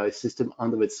an AI system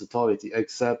under its authority,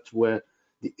 except where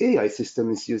the AI system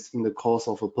is used in the course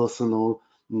of a personal,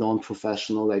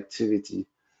 non-professional activity.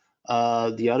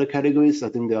 The other categories, I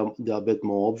think they're a bit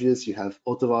more obvious. You have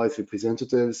authorized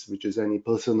representatives, which is any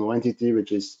person or entity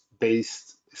which is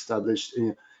established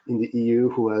in the EU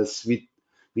who has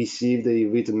received a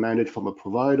written mandate from a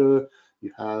provider.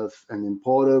 You have an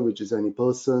importer, which is any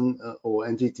person or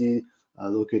entity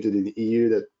located in the EU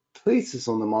that places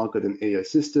on the market an AI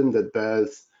system that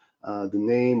bears the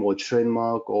name or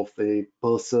trademark of a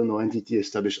person or entity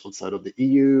established outside of the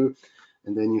EU.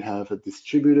 And then you have a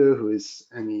distributor, who is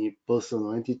any person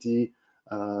or entity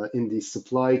in the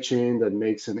supply chain that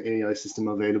makes an AI system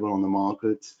available on the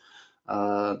market.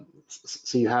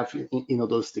 So you have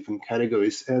those different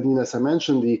categories. And as I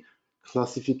mentioned, the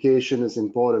classification is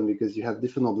important because you have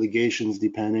different obligations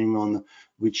depending on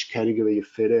which category you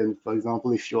fit in. For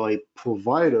example, if you're a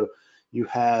provider, you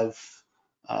have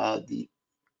the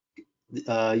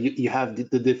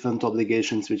different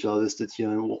obligations which are listed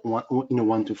here in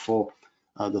 1 to 4.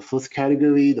 The first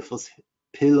category, the first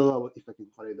pillar, if I can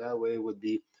call it that way, would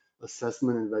be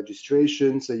assessment and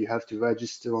registration. So you have to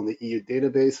register on the EU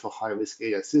database for high-risk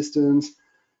AI systems.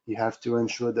 You have to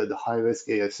ensure that the high-risk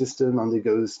AI system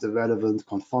undergoes the relevant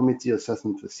conformity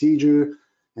assessment procedure,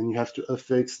 and you have to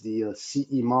affix the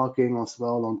CE marking as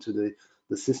well onto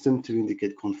the system to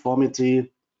indicate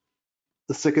conformity.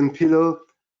 The second pillar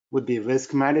would be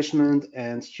risk management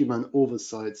and human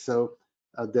oversight. So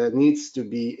there needs to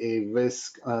be a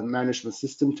risk management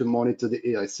system to monitor the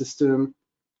AI system,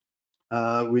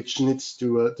 which needs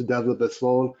to develop as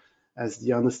well as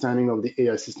the understanding of the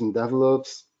AI system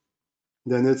develops.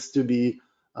 There needs to be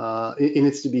it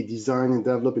needs to be designed and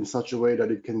developed in such a way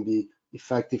that it can be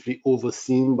effectively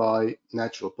overseen by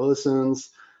natural persons.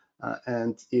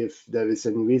 And if there is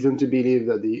any reason to believe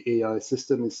that the AI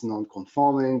system is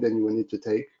non-conforming, then you will need to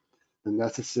take the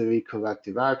necessary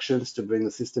corrective actions to bring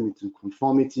the system into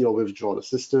conformity or withdraw the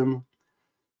system.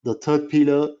 The third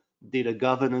pillar, data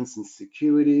governance and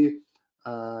security.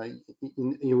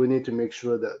 You will need to make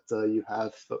sure that you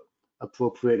have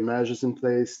appropriate measures in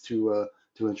place to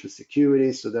ensure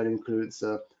security. So that includes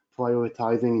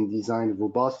prioritizing and design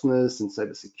robustness and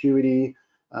cybersecurity.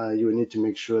 You will need to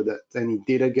make sure that any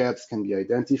data gaps can be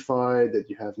identified, that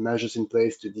you have measures in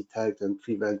place to detect and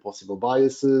prevent possible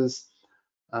biases,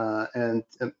 and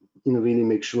really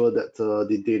make sure that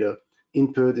the data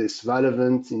input is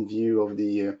relevant in view of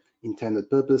the intended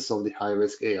purpose of the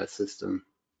high-risk AI system.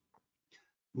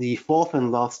 The fourth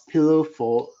and last pillar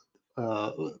for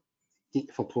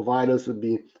providers would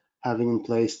be having in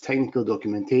place technical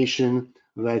documentation,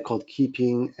 record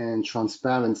keeping, and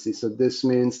transparency. So this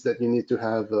means that you need to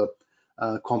have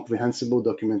a comprehensible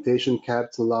documentation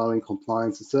kept allowing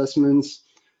compliance assessments.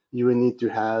 You will need to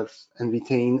have and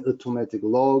retain automatic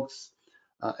logs,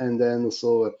 and then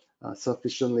also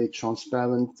sufficiently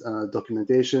transparent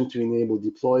documentation to enable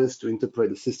deployers to interpret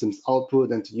the system's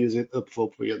output and to use it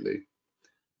appropriately.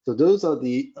 So those are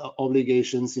the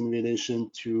obligations in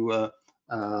relation to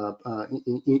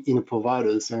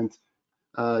providers. And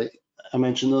I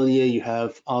mentioned earlier, you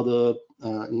have other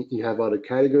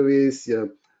categories.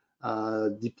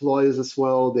 Deployers as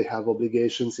well. They have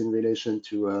obligations in relation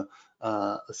to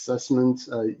assessment.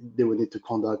 They will need to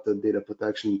conduct a data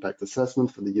protection impact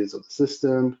assessment for the use of the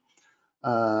system.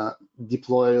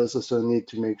 Deployers also need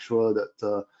to make sure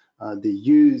that they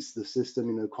use the system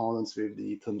in accordance with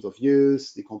the terms of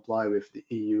use, they comply with the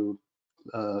EU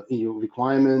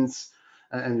requirements,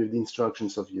 and with the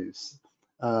instructions of use.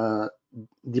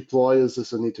 Deployers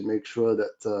also need to make sure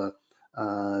that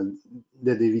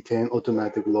that they retain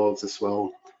automatic logs as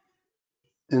well.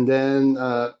 And then,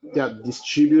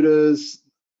 distributors,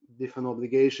 different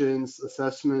obligations,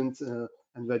 assessment,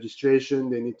 and registration.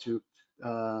 They need to,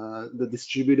 the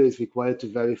distributor is required to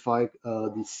verify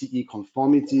the CE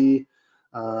conformity.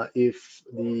 If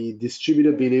the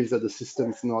distributor believes that the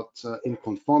system is not in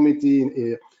conformity,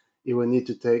 it will need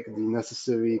to take the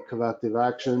necessary corrective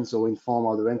actions or inform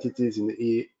other entities in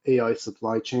the AI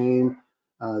supply chain.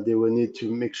 They will need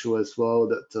to make sure as well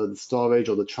that the storage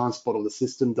or the transport of the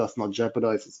system does not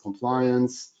jeopardize its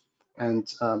compliance, and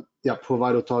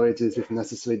provide authorities with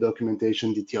necessary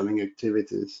documentation detailing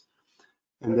activities.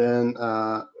 And then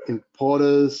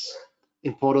importers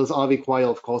are required,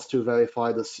 of course, to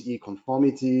verify the CE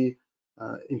conformity.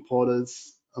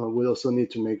 Importers will also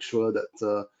need to make sure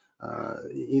that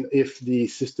if the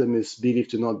system is believed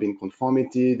to not be in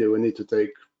conformity, they will need to take,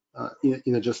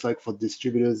 just like for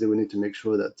distributors, they will need to make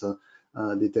sure that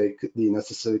they take the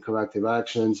necessary corrective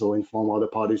actions or inform other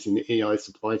parties in the AI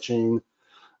supply chain,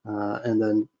 and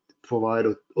then provide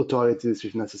authorities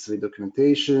with necessary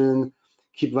documentation,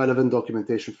 keep relevant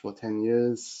documentation for 10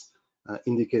 years,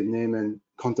 indicate name and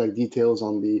contact details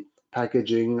on the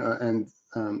packaging, and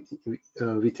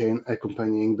retain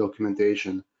accompanying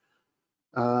documentation.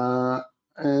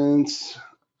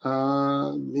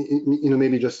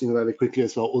 Maybe just very quickly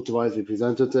as well, authorized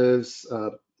representatives,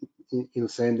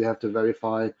 saying they have to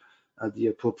verify the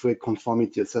appropriate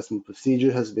conformity assessment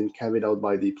procedure has been carried out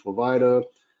by the provider.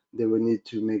 They will need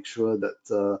to make sure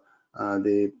that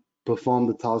they perform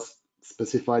the task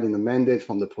specified in the mandate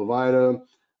from the provider.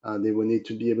 They will need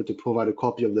to be able to provide a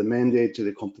copy of the mandate to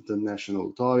the competent national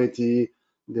authority.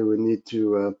 They will need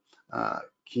to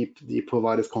keep the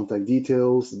provider's contact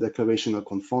details, the declaration of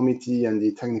conformity, and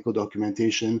the technical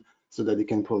documentation so that they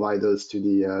can provide those to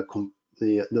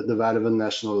the relevant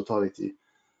national authority.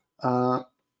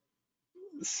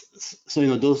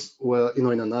 So those were, in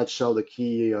a nutshell, the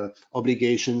key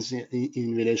obligations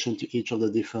in relation to each of the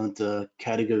different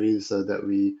categories that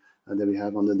we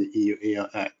have under the EU AI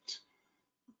Act.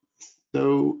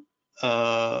 So,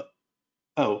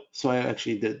 so I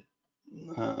actually did.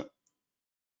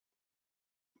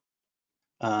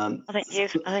 I think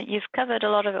you've covered a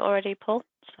lot of it already, Paul.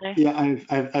 So. Yeah,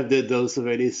 I've did those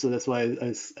already, so that's why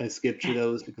I skipped through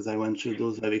those, because I went through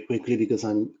those very quickly because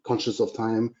I'm conscious of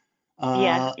time.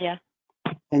 Yeah.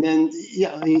 And then,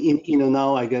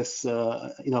 now I guess,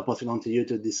 I'll pass it on to you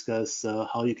to discuss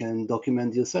how you can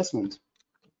document the assessment.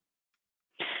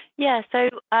 Yeah, so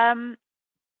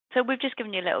we've just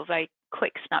given you a little very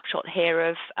quick snapshot here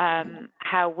of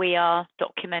how we are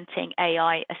documenting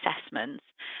AI assessments.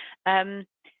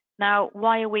 Now,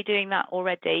 why are we doing that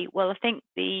already? Well, I think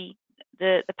the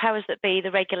powers that be,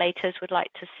 the regulators, would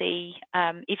like to see,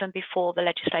 even before the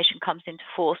legislation comes into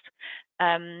force,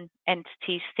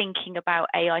 entities thinking about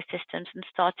AI systems and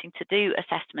starting to do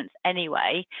assessments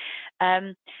anyway.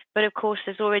 But of course,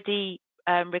 there's already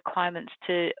requirements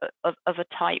of a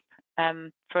type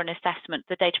for an assessment,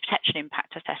 the data protection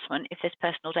impact assessment, if there's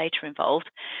personal data involved.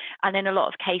 And in a lot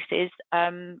of cases,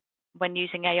 when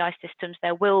using AI systems,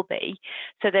 there will be.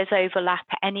 So there's overlap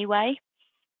anyway.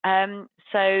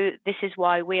 So this is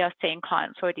why we are seeing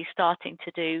clients already starting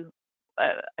to do,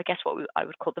 I guess what I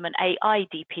would call them an AI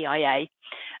DPIA.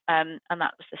 And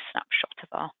that was the snapshot of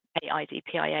our AI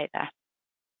DPIA there.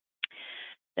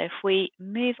 So if we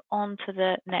move on to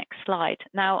the next slide.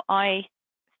 Now, I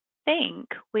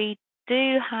think we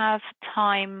do have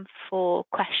time for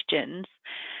questions.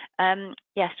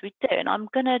 Yes, we do, and I'm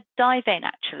going to dive in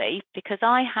actually, because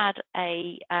I had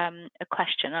a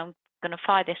question. I'm going to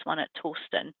fire this one at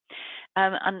Thorsten.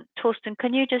 And Thorsten,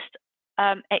 can you just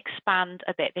expand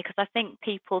a bit, because I think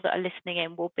people that are listening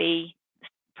in will be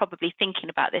probably thinking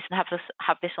about this and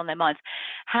have this on their minds.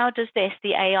 How does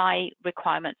the AI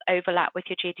requirements overlap with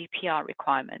your GDPR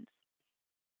requirements?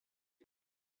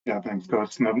 Yeah, thanks,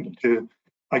 Kirsten.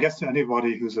 I guess to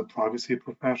anybody who's a privacy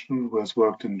professional who has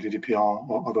worked in GDPR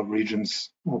or other regions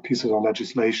or pieces of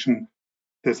legislation,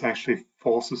 this actually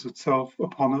forces itself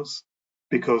upon us,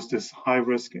 because this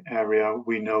high-risk area,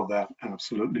 we know that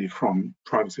absolutely from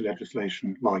privacy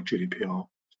legislation like GDPR.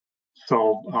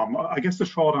 So I guess the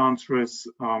short answer is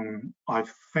I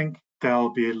think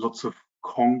there'll be lots of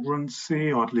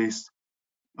congruency, or at least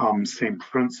same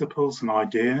principles and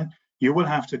idea. You will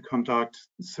have to conduct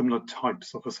similar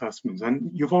types of assessments.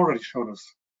 And you've already shown us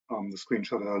the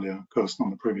screenshot earlier, Kirsten, on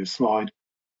the previous slide.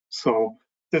 So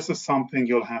this is something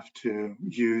you'll have to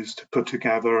use to put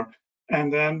together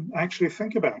and then actually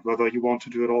think about whether you want to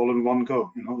do it all in one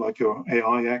go, like your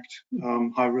AI Act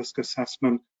high-risk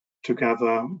assessment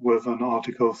together with an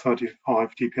Article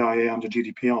 35 DPIA under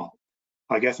GDPR.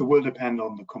 I guess it will depend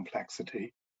on the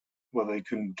complexity, whether you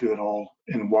can do it all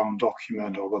in one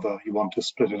document or whether you want to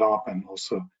split it up, and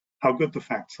also how good the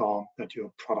facts are that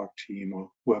your product team or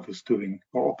whoever's doing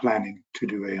or planning to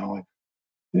do AI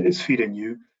is feeding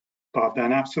you. But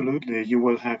then absolutely you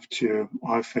will have to,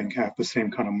 I think, have the same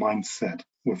kind of mindset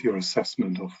with your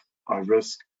assessment of high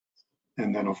risk.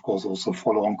 And then of course also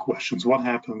follow-on questions. What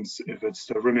happens if it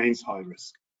remains high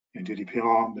risk in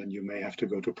GDPR? Then you may have to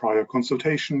go to prior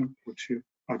consultation, which you,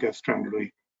 I guess,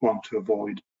 generally want to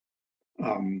avoid.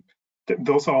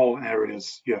 Those are all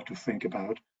areas you have to think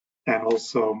about. And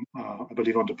also, I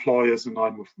believe on deployers, in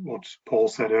line with what Paul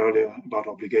said earlier about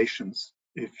obligations,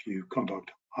 if you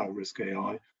conduct high-risk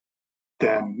AI,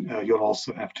 then you'll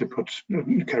also have to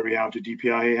carry out a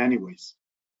DPIA anyways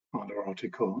under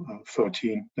Article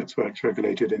 13. That's where it's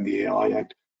regulated in the AI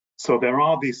Act. So there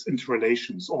are these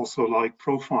interrelations, also like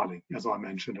profiling, as I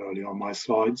mentioned earlier on my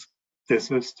slides.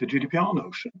 This is the GDPR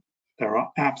notion. There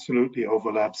are absolutely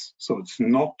overlaps. So it's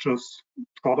not just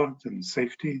product and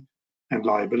safety and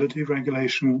liability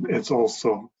regulation. It's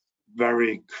also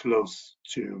very close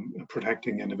to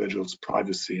protecting individuals'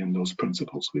 privacy and those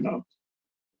principles we know.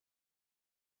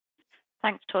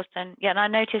 Thanks, Thorsten. Yeah, and I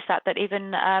noticed that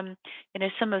even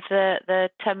some of the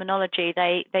terminology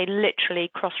they literally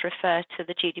cross-refer to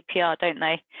the GDPR, don't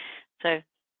they? So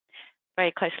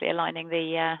very closely aligning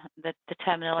the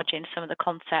terminology and some of the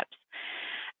concepts.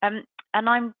 And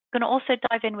I'm going to also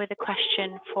dive in with a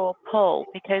question for Paul,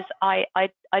 because I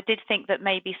did think that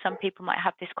maybe some people might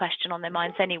have this question on their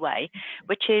minds anyway,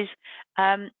 which is,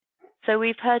 so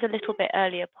we've heard a little bit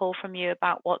earlier, Paul, from you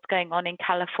about what's going on in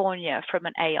California from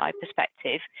an AI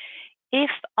perspective.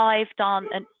 If I've done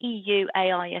an EU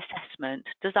AI assessment,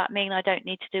 does that mean I don't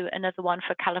need to do another one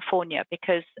for California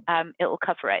because it will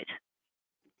cover it?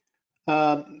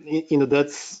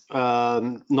 That's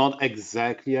not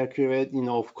exactly accurate.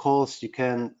 Of course, you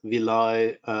can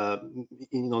rely,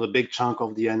 the big chunk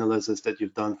of the analysis that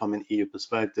you've done from an EU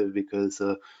perspective, because,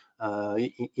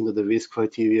 the risk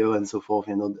criteria and so forth,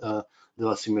 there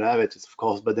are similarities, of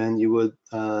course, but then you would,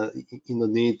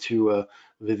 need to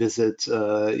revisit,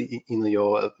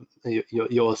 your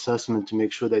assessment to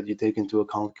make sure that you take into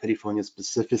account California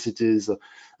specificities.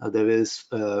 There is,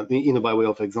 by way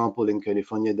of example, in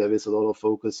California, there is a lot of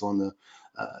focus on,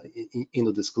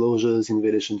 disclosures in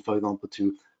relation, for example,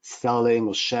 to selling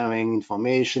or sharing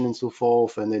information and so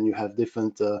forth. And then you have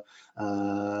different, the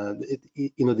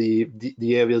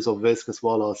areas of risk as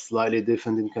well are slightly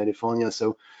different in California.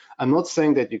 So I'm not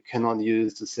saying that you cannot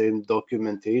use the same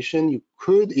documentation. You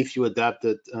could if you adapt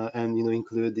it and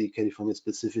include the California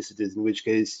specificities, in which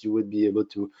case you would be able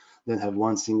to then have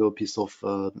one single piece of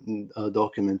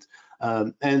document.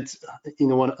 And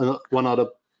one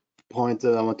other point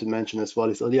that I want to mention as well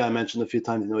is, earlier I mentioned a few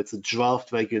times, it's a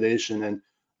draft regulation, and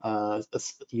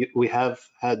we have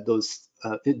had those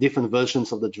different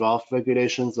versions of the draft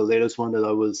regulations. The latest one that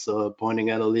I was pointing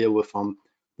at earlier were from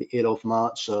the 8th of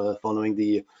March, following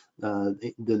the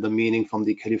meeting from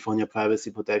the California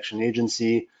Privacy Protection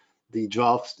Agency. The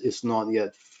draft is not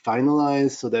yet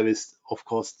finalized, so there is, of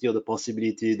course, still the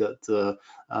possibility that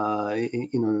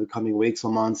in the coming weeks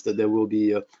or months that there will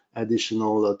be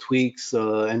additional tweaks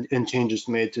and changes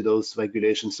made to those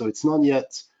regulations. So it's not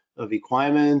yet a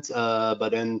requirement, but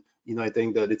then I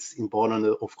think that it's important,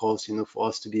 of course, for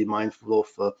us to be mindful of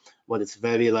what is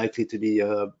very likely to be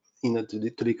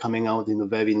to be coming out in the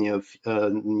very near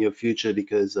future,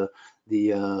 because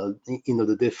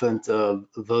the different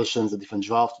versions, the different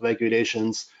draft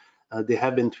regulations, they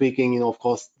have been tweaking, of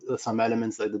course, some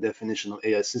elements like the definition of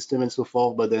AI system and so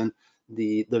forth, but then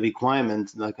the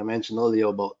requirement, like I mentioned earlier,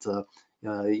 about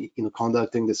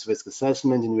conducting this risk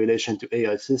assessment in relation to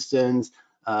AI systems,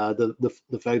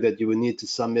 the fact that you will need to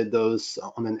submit those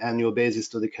on an annual basis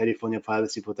to the California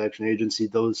Privacy Protection Agency,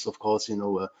 those, of course,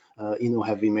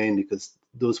 have remained, because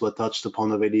those were touched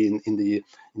upon already in the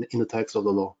text of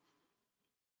the law.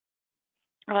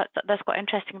 Well, that's quite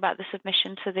interesting about the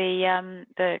submission to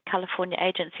the California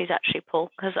agencies, actually, Paul,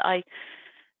 because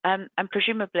and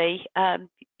presumably,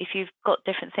 if you've got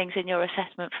different things in your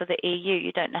assessment for the EU,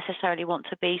 you don't necessarily want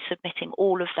to be submitting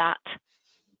all of that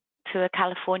to a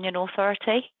Californian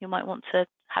authority. You might want to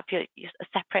have a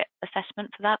separate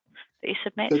assessment for that you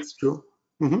submit. That's true.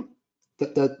 Mm-hmm.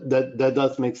 That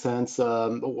does make sense.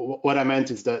 What I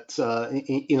meant is that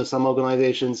some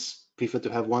organizations prefer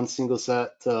to have one single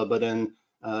set, but then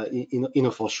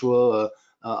for sure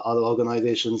other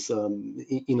organizations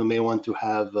may want to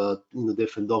have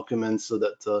different documents so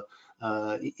that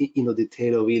they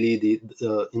tailor really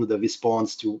the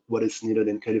response to what is needed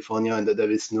in California, and that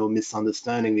there is no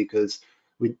misunderstanding, because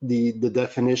with the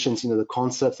definitions, the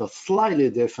concepts are slightly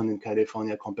different in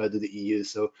California compared to the EU.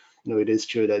 So it is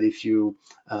true that if you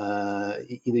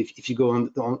go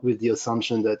on with the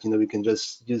assumption that we can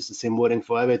just use the same wording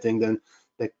for everything, then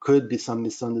there could be some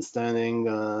misunderstanding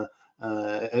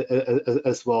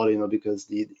as well, because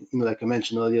like I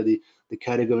mentioned earlier, the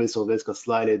categories of risk are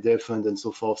slightly different and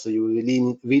so forth. So you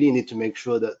really need to make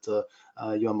sure that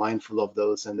you are mindful of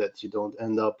those, and that you don't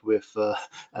end up with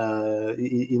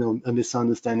a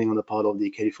misunderstanding on the part of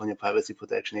the California Privacy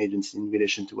Protection Agency in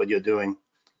relation to what you're doing.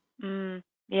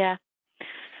 Yeah.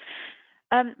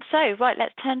 So, right,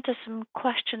 let's turn to some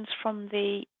questions from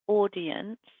the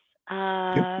audience.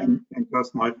 And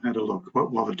Kirsten, I've had a look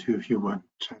while the two of you were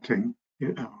chatting.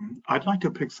 I'd like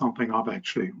to pick something up,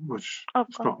 actually, which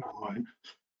struck my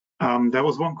mind. There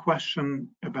was one question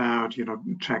about,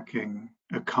 checking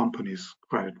a company's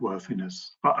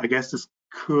creditworthiness. I guess this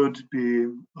could be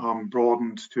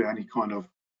broadened to any kind of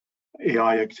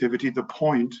AI activity. The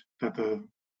point that the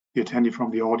attendee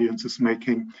from the audience is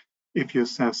making, if you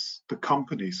assess the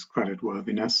company's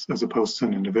creditworthiness as opposed to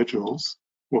an individual's,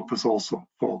 would this also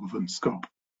fall within scope?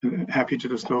 Happy to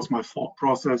disclose my thought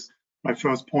process. My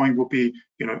first point would be,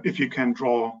 if you can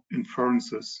draw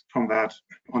inferences from that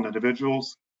on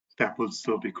individuals, that will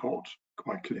still be caught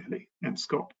quite clearly in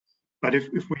scope. But if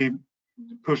we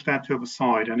push that to the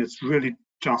side and it's really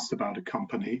just about a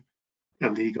company, a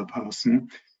legal person,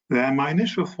 then my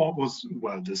initial thought was,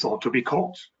 well, this ought to be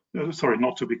caught. Sorry,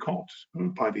 not to be caught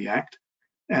by the Act.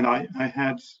 And I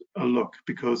had a look,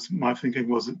 because my thinking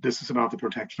was that this is about the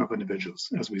protection of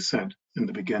individuals, as we said in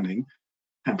the beginning,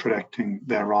 and protecting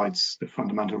their rights, the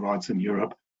fundamental rights in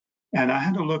Europe. And I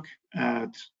had a look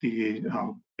at the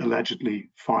allegedly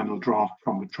final draft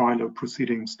from the trilogue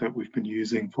proceedings that we've been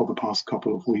using for the past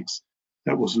couple of weeks,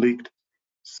 that was leaked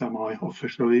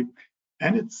semi-officially.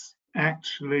 And it's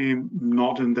actually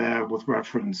not in there with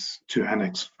reference to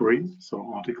Annex 3,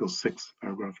 so Article 6,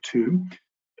 Paragraph 2.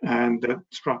 And that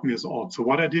struck me as odd. So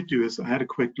what I did do is I had a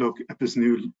quick look at this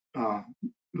new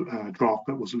draft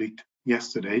that was leaked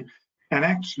yesterday. And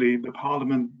actually, the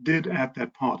Parliament did add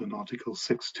that part in Article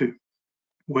 6.2,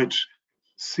 which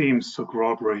seems to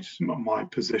corroborate my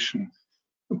position,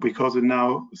 because it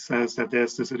now says that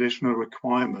there's this additional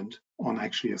requirement on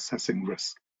actually assessing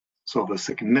risk. So the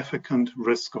significant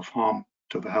risk of harm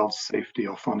to the health, safety,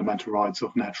 or fundamental rights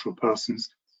of natural persons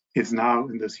is now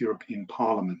in this European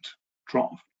Parliament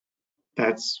draft.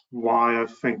 That's why I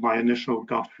think my initial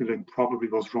gut feeling probably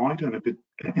was right, and a bit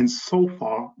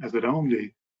insofar as it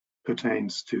only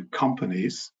pertains to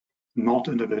companies, not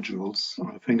individuals,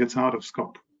 I think it's out of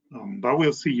scope. But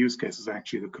we'll see use cases.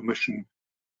 Actually, the Commission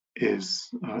is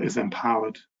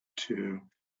empowered to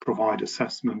provide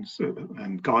assessments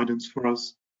and guidance for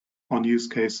us on use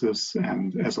cases,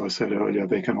 and as I said earlier,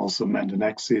 they can also amend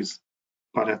annexes.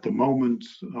 But at the moment,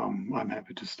 I'm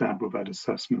happy to stand with that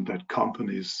assessment that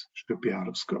companies should be out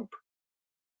of scope.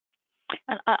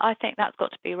 And I think that's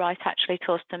got to be right, actually,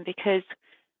 Thorsten, because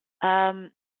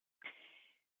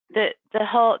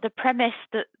the premise,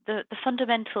 that the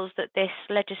fundamentals that this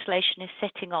legislation is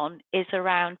sitting on is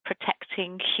around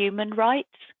protecting human rights,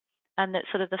 and that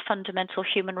sort of the fundamental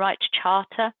human rights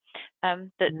charter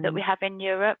that we have in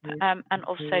Europe, and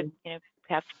also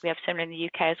we have similar in the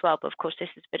UK as well, but of course this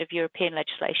is a bit of European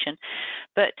legislation.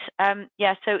 But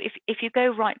yeah, so if you go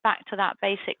right back to that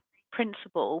basic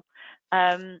principle,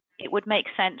 it would make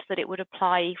sense that it would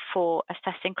apply for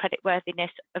assessing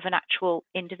creditworthiness of an actual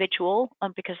individual,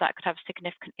 because that could have a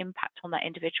significant impact on that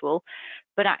individual.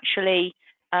 But actually,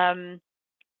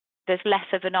 there's less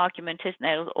of an argument, isn't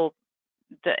there, or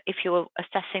that if you're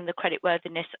assessing the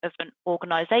creditworthiness of an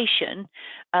organisation,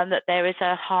 that there is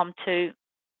a harm to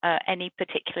any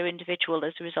particular individual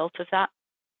as a result of that.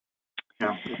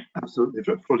 Yeah, absolutely,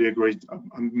 fully agreed.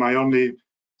 My only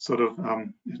sort of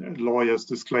lawyer's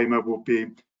disclaimer would be,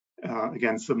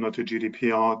 again, similar to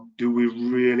GDPR, do we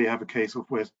really have a case of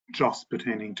where it's just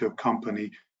pertaining to a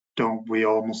company? Don't we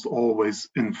almost always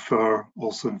infer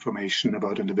also information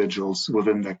about individuals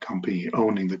within that company,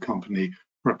 owning the company,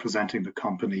 representing the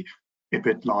company, a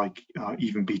bit like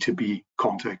even B2B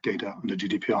contact data under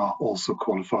GDPR also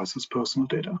qualifies as personal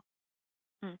data.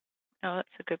 Oh, that's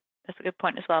a That's a good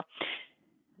point as well.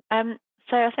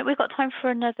 So I think we've got time for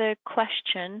another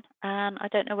question, and I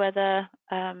don't know whether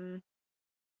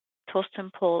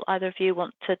Thorsten, Paul, either of you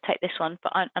want to take this one,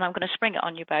 but I'm going to spring it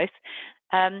on you both.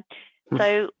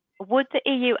 So would the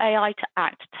EU AI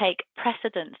Act take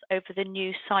precedence over the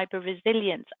new Cyber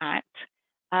Resilience Act?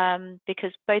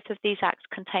 Because both of these acts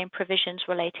contain provisions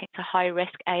relating to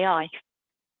high-risk AI.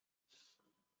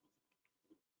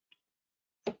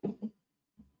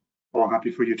 Well,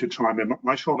 happy for you to chime in.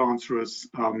 My short answer is,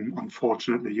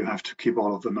 unfortunately, you have to keep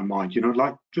all of them in mind. You know,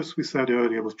 like just we said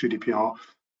earlier with GDPR,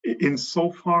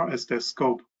 insofar as their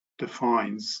scope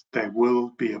defines, they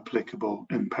will be applicable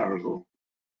in parallel.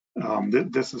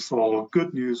 This is all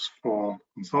good news for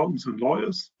consultants and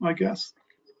lawyers, I guess,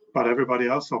 but everybody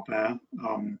else out there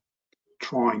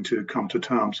trying to come to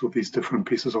terms with these different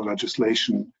pieces of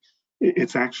legislation,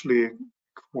 it's actually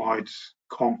quite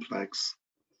complex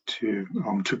to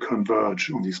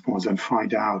converge on these points and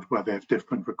find out where they have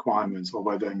different requirements or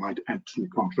where they might actually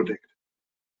contradict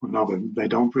one another. They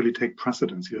don't really take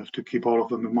precedence. You have to keep all of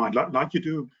them in mind, like you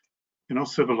do, you know,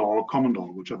 civil law or common law,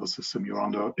 whichever system you're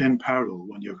under, in parallel.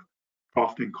 When you're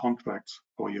drafting contracts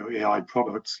for your AI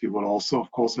products, you will also, of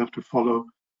course, have to follow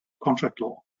contract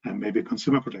law and maybe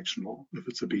consumer protection law if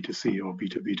it's a B2C or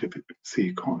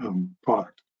B2B2C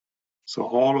product. So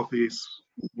all of these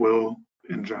will,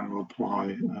 in general,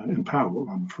 apply in parallel,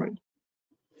 I'm afraid.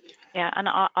 Yeah, and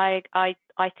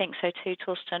I think so too,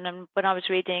 Thorsten. And when I was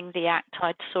reading the Act,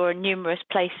 I saw in numerous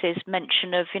places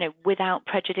mention of, you know, without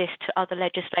prejudice to other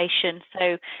legislation.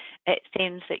 So it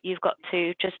seems that you've got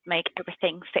to just make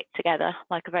everything fit together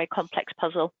like a very complex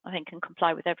puzzle, I think, and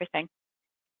comply with everything.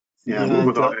 Yeah,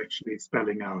 without actually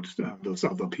spelling out those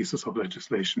other pieces of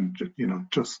legislation, you know,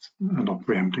 just not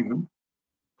preempting them.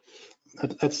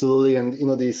 Absolutely, and you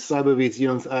know, the Cyber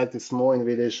Resilience Act is more in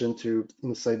relation to, you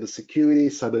know, cyber security,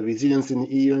 cyber resilience in the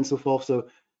EU, and so forth. So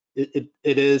it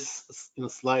is, you know,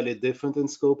 slightly different in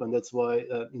scope, and that's why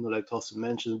you know, like Thorsten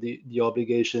mentioned, the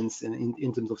obligations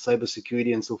in terms of cyber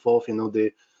security and so forth, you know,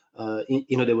 they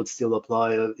you know, they would still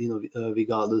apply, you know,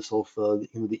 regardless of you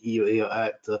know, the EU AI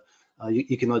Act.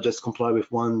 You cannot just comply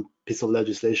with one piece of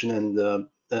legislation and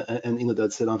you know,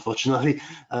 that's it, unfortunately.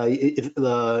 Yeah,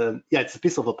 it's a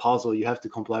piece of a puzzle. You have to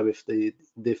comply with the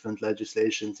different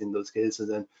legislations in those cases,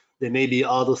 and there may be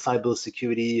other cyber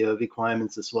security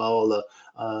requirements as well.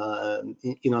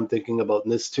 You know, I'm thinking about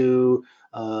NIS2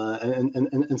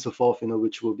 and so forth, you know,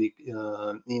 which will be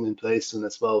in place soon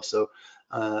as well. So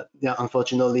yeah,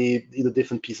 unfortunately, you know,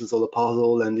 different pieces of the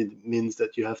puzzle, and it means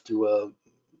that you have to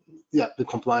yeah, the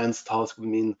compliance task would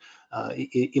mean,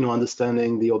 you know,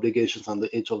 understanding the obligations under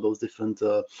each of those different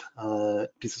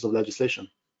pieces of legislation.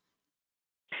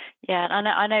 Yeah, and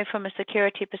I know from a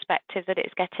security perspective that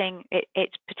it's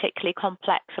particularly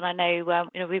complex, and I know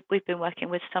you know, we've been working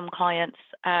with some clients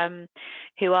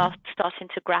who are starting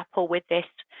to grapple with this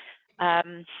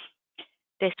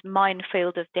this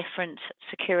minefield of different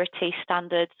security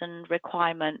standards and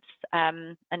requirements,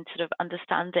 and sort of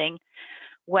understanding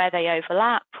where they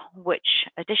overlap, which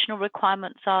additional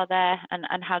requirements are there,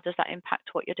 and how does that impact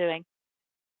what you're doing.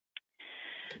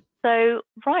 So,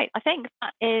 right, I think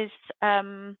that is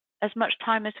as much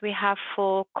time as we have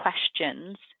for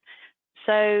questions.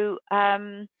 So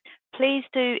please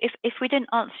do, if we didn't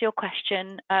answer your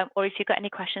question, or if you've got any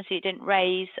questions that you didn't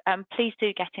raise, please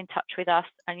do get in touch with us,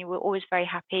 and we're always very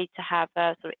happy to have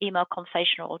a sort of email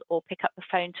conversation or pick up the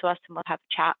phone to us and we'll have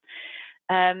a chat.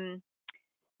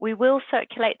 We will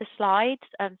circulate the slides.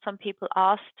 Some people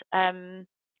asked to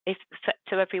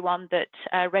everyone that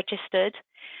registered,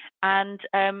 and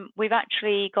we've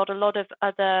actually got a lot of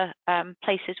other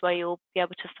places where you'll be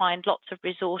able to find lots of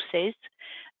resources.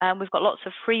 We've got lots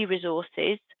of free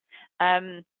resources,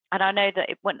 and I know that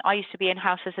when I used to be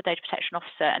in-house as a data protection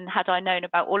officer, and had I known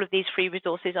about all of these free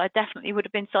resources, I definitely would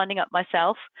have been signing up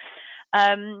myself.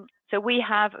 So we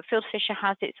have, Fieldfisher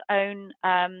has its own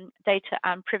data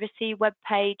and privacy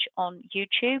webpage on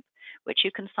YouTube, which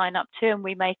you can sign up to, and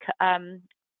we make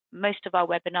most of our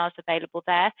webinars available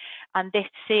there, and this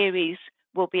series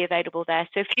will be available there.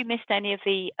 So if you missed any of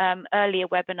the earlier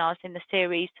webinars in the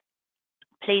series,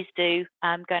 please do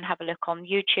go and have a look on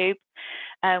YouTube.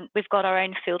 We've got our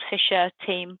own Fieldfisher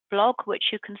team blog, which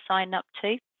you can sign up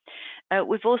to.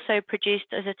 We've also produced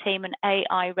as a team an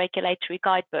AI regulatory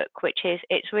guidebook, which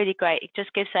it's really great. It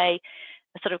just gives a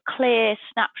sort of clear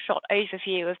snapshot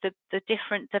overview of the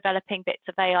different developing bits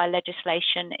of AI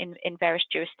legislation in various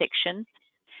jurisdictions.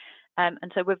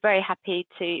 And so we're very happy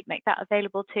to make that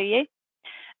available to you.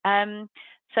 When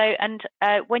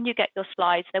you get your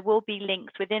slides, there will be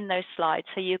links within those slides,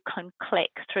 so you can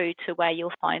click through to where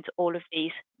you'll find all of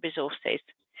these resources.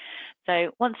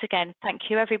 So once again, thank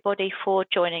you everybody for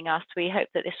joining us. We hope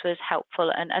that this was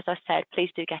helpful. And as I said, please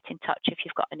do get in touch if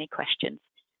you've got any questions.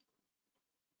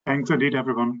 Thanks indeed,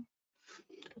 everyone.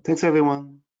 Thanks,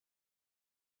 everyone.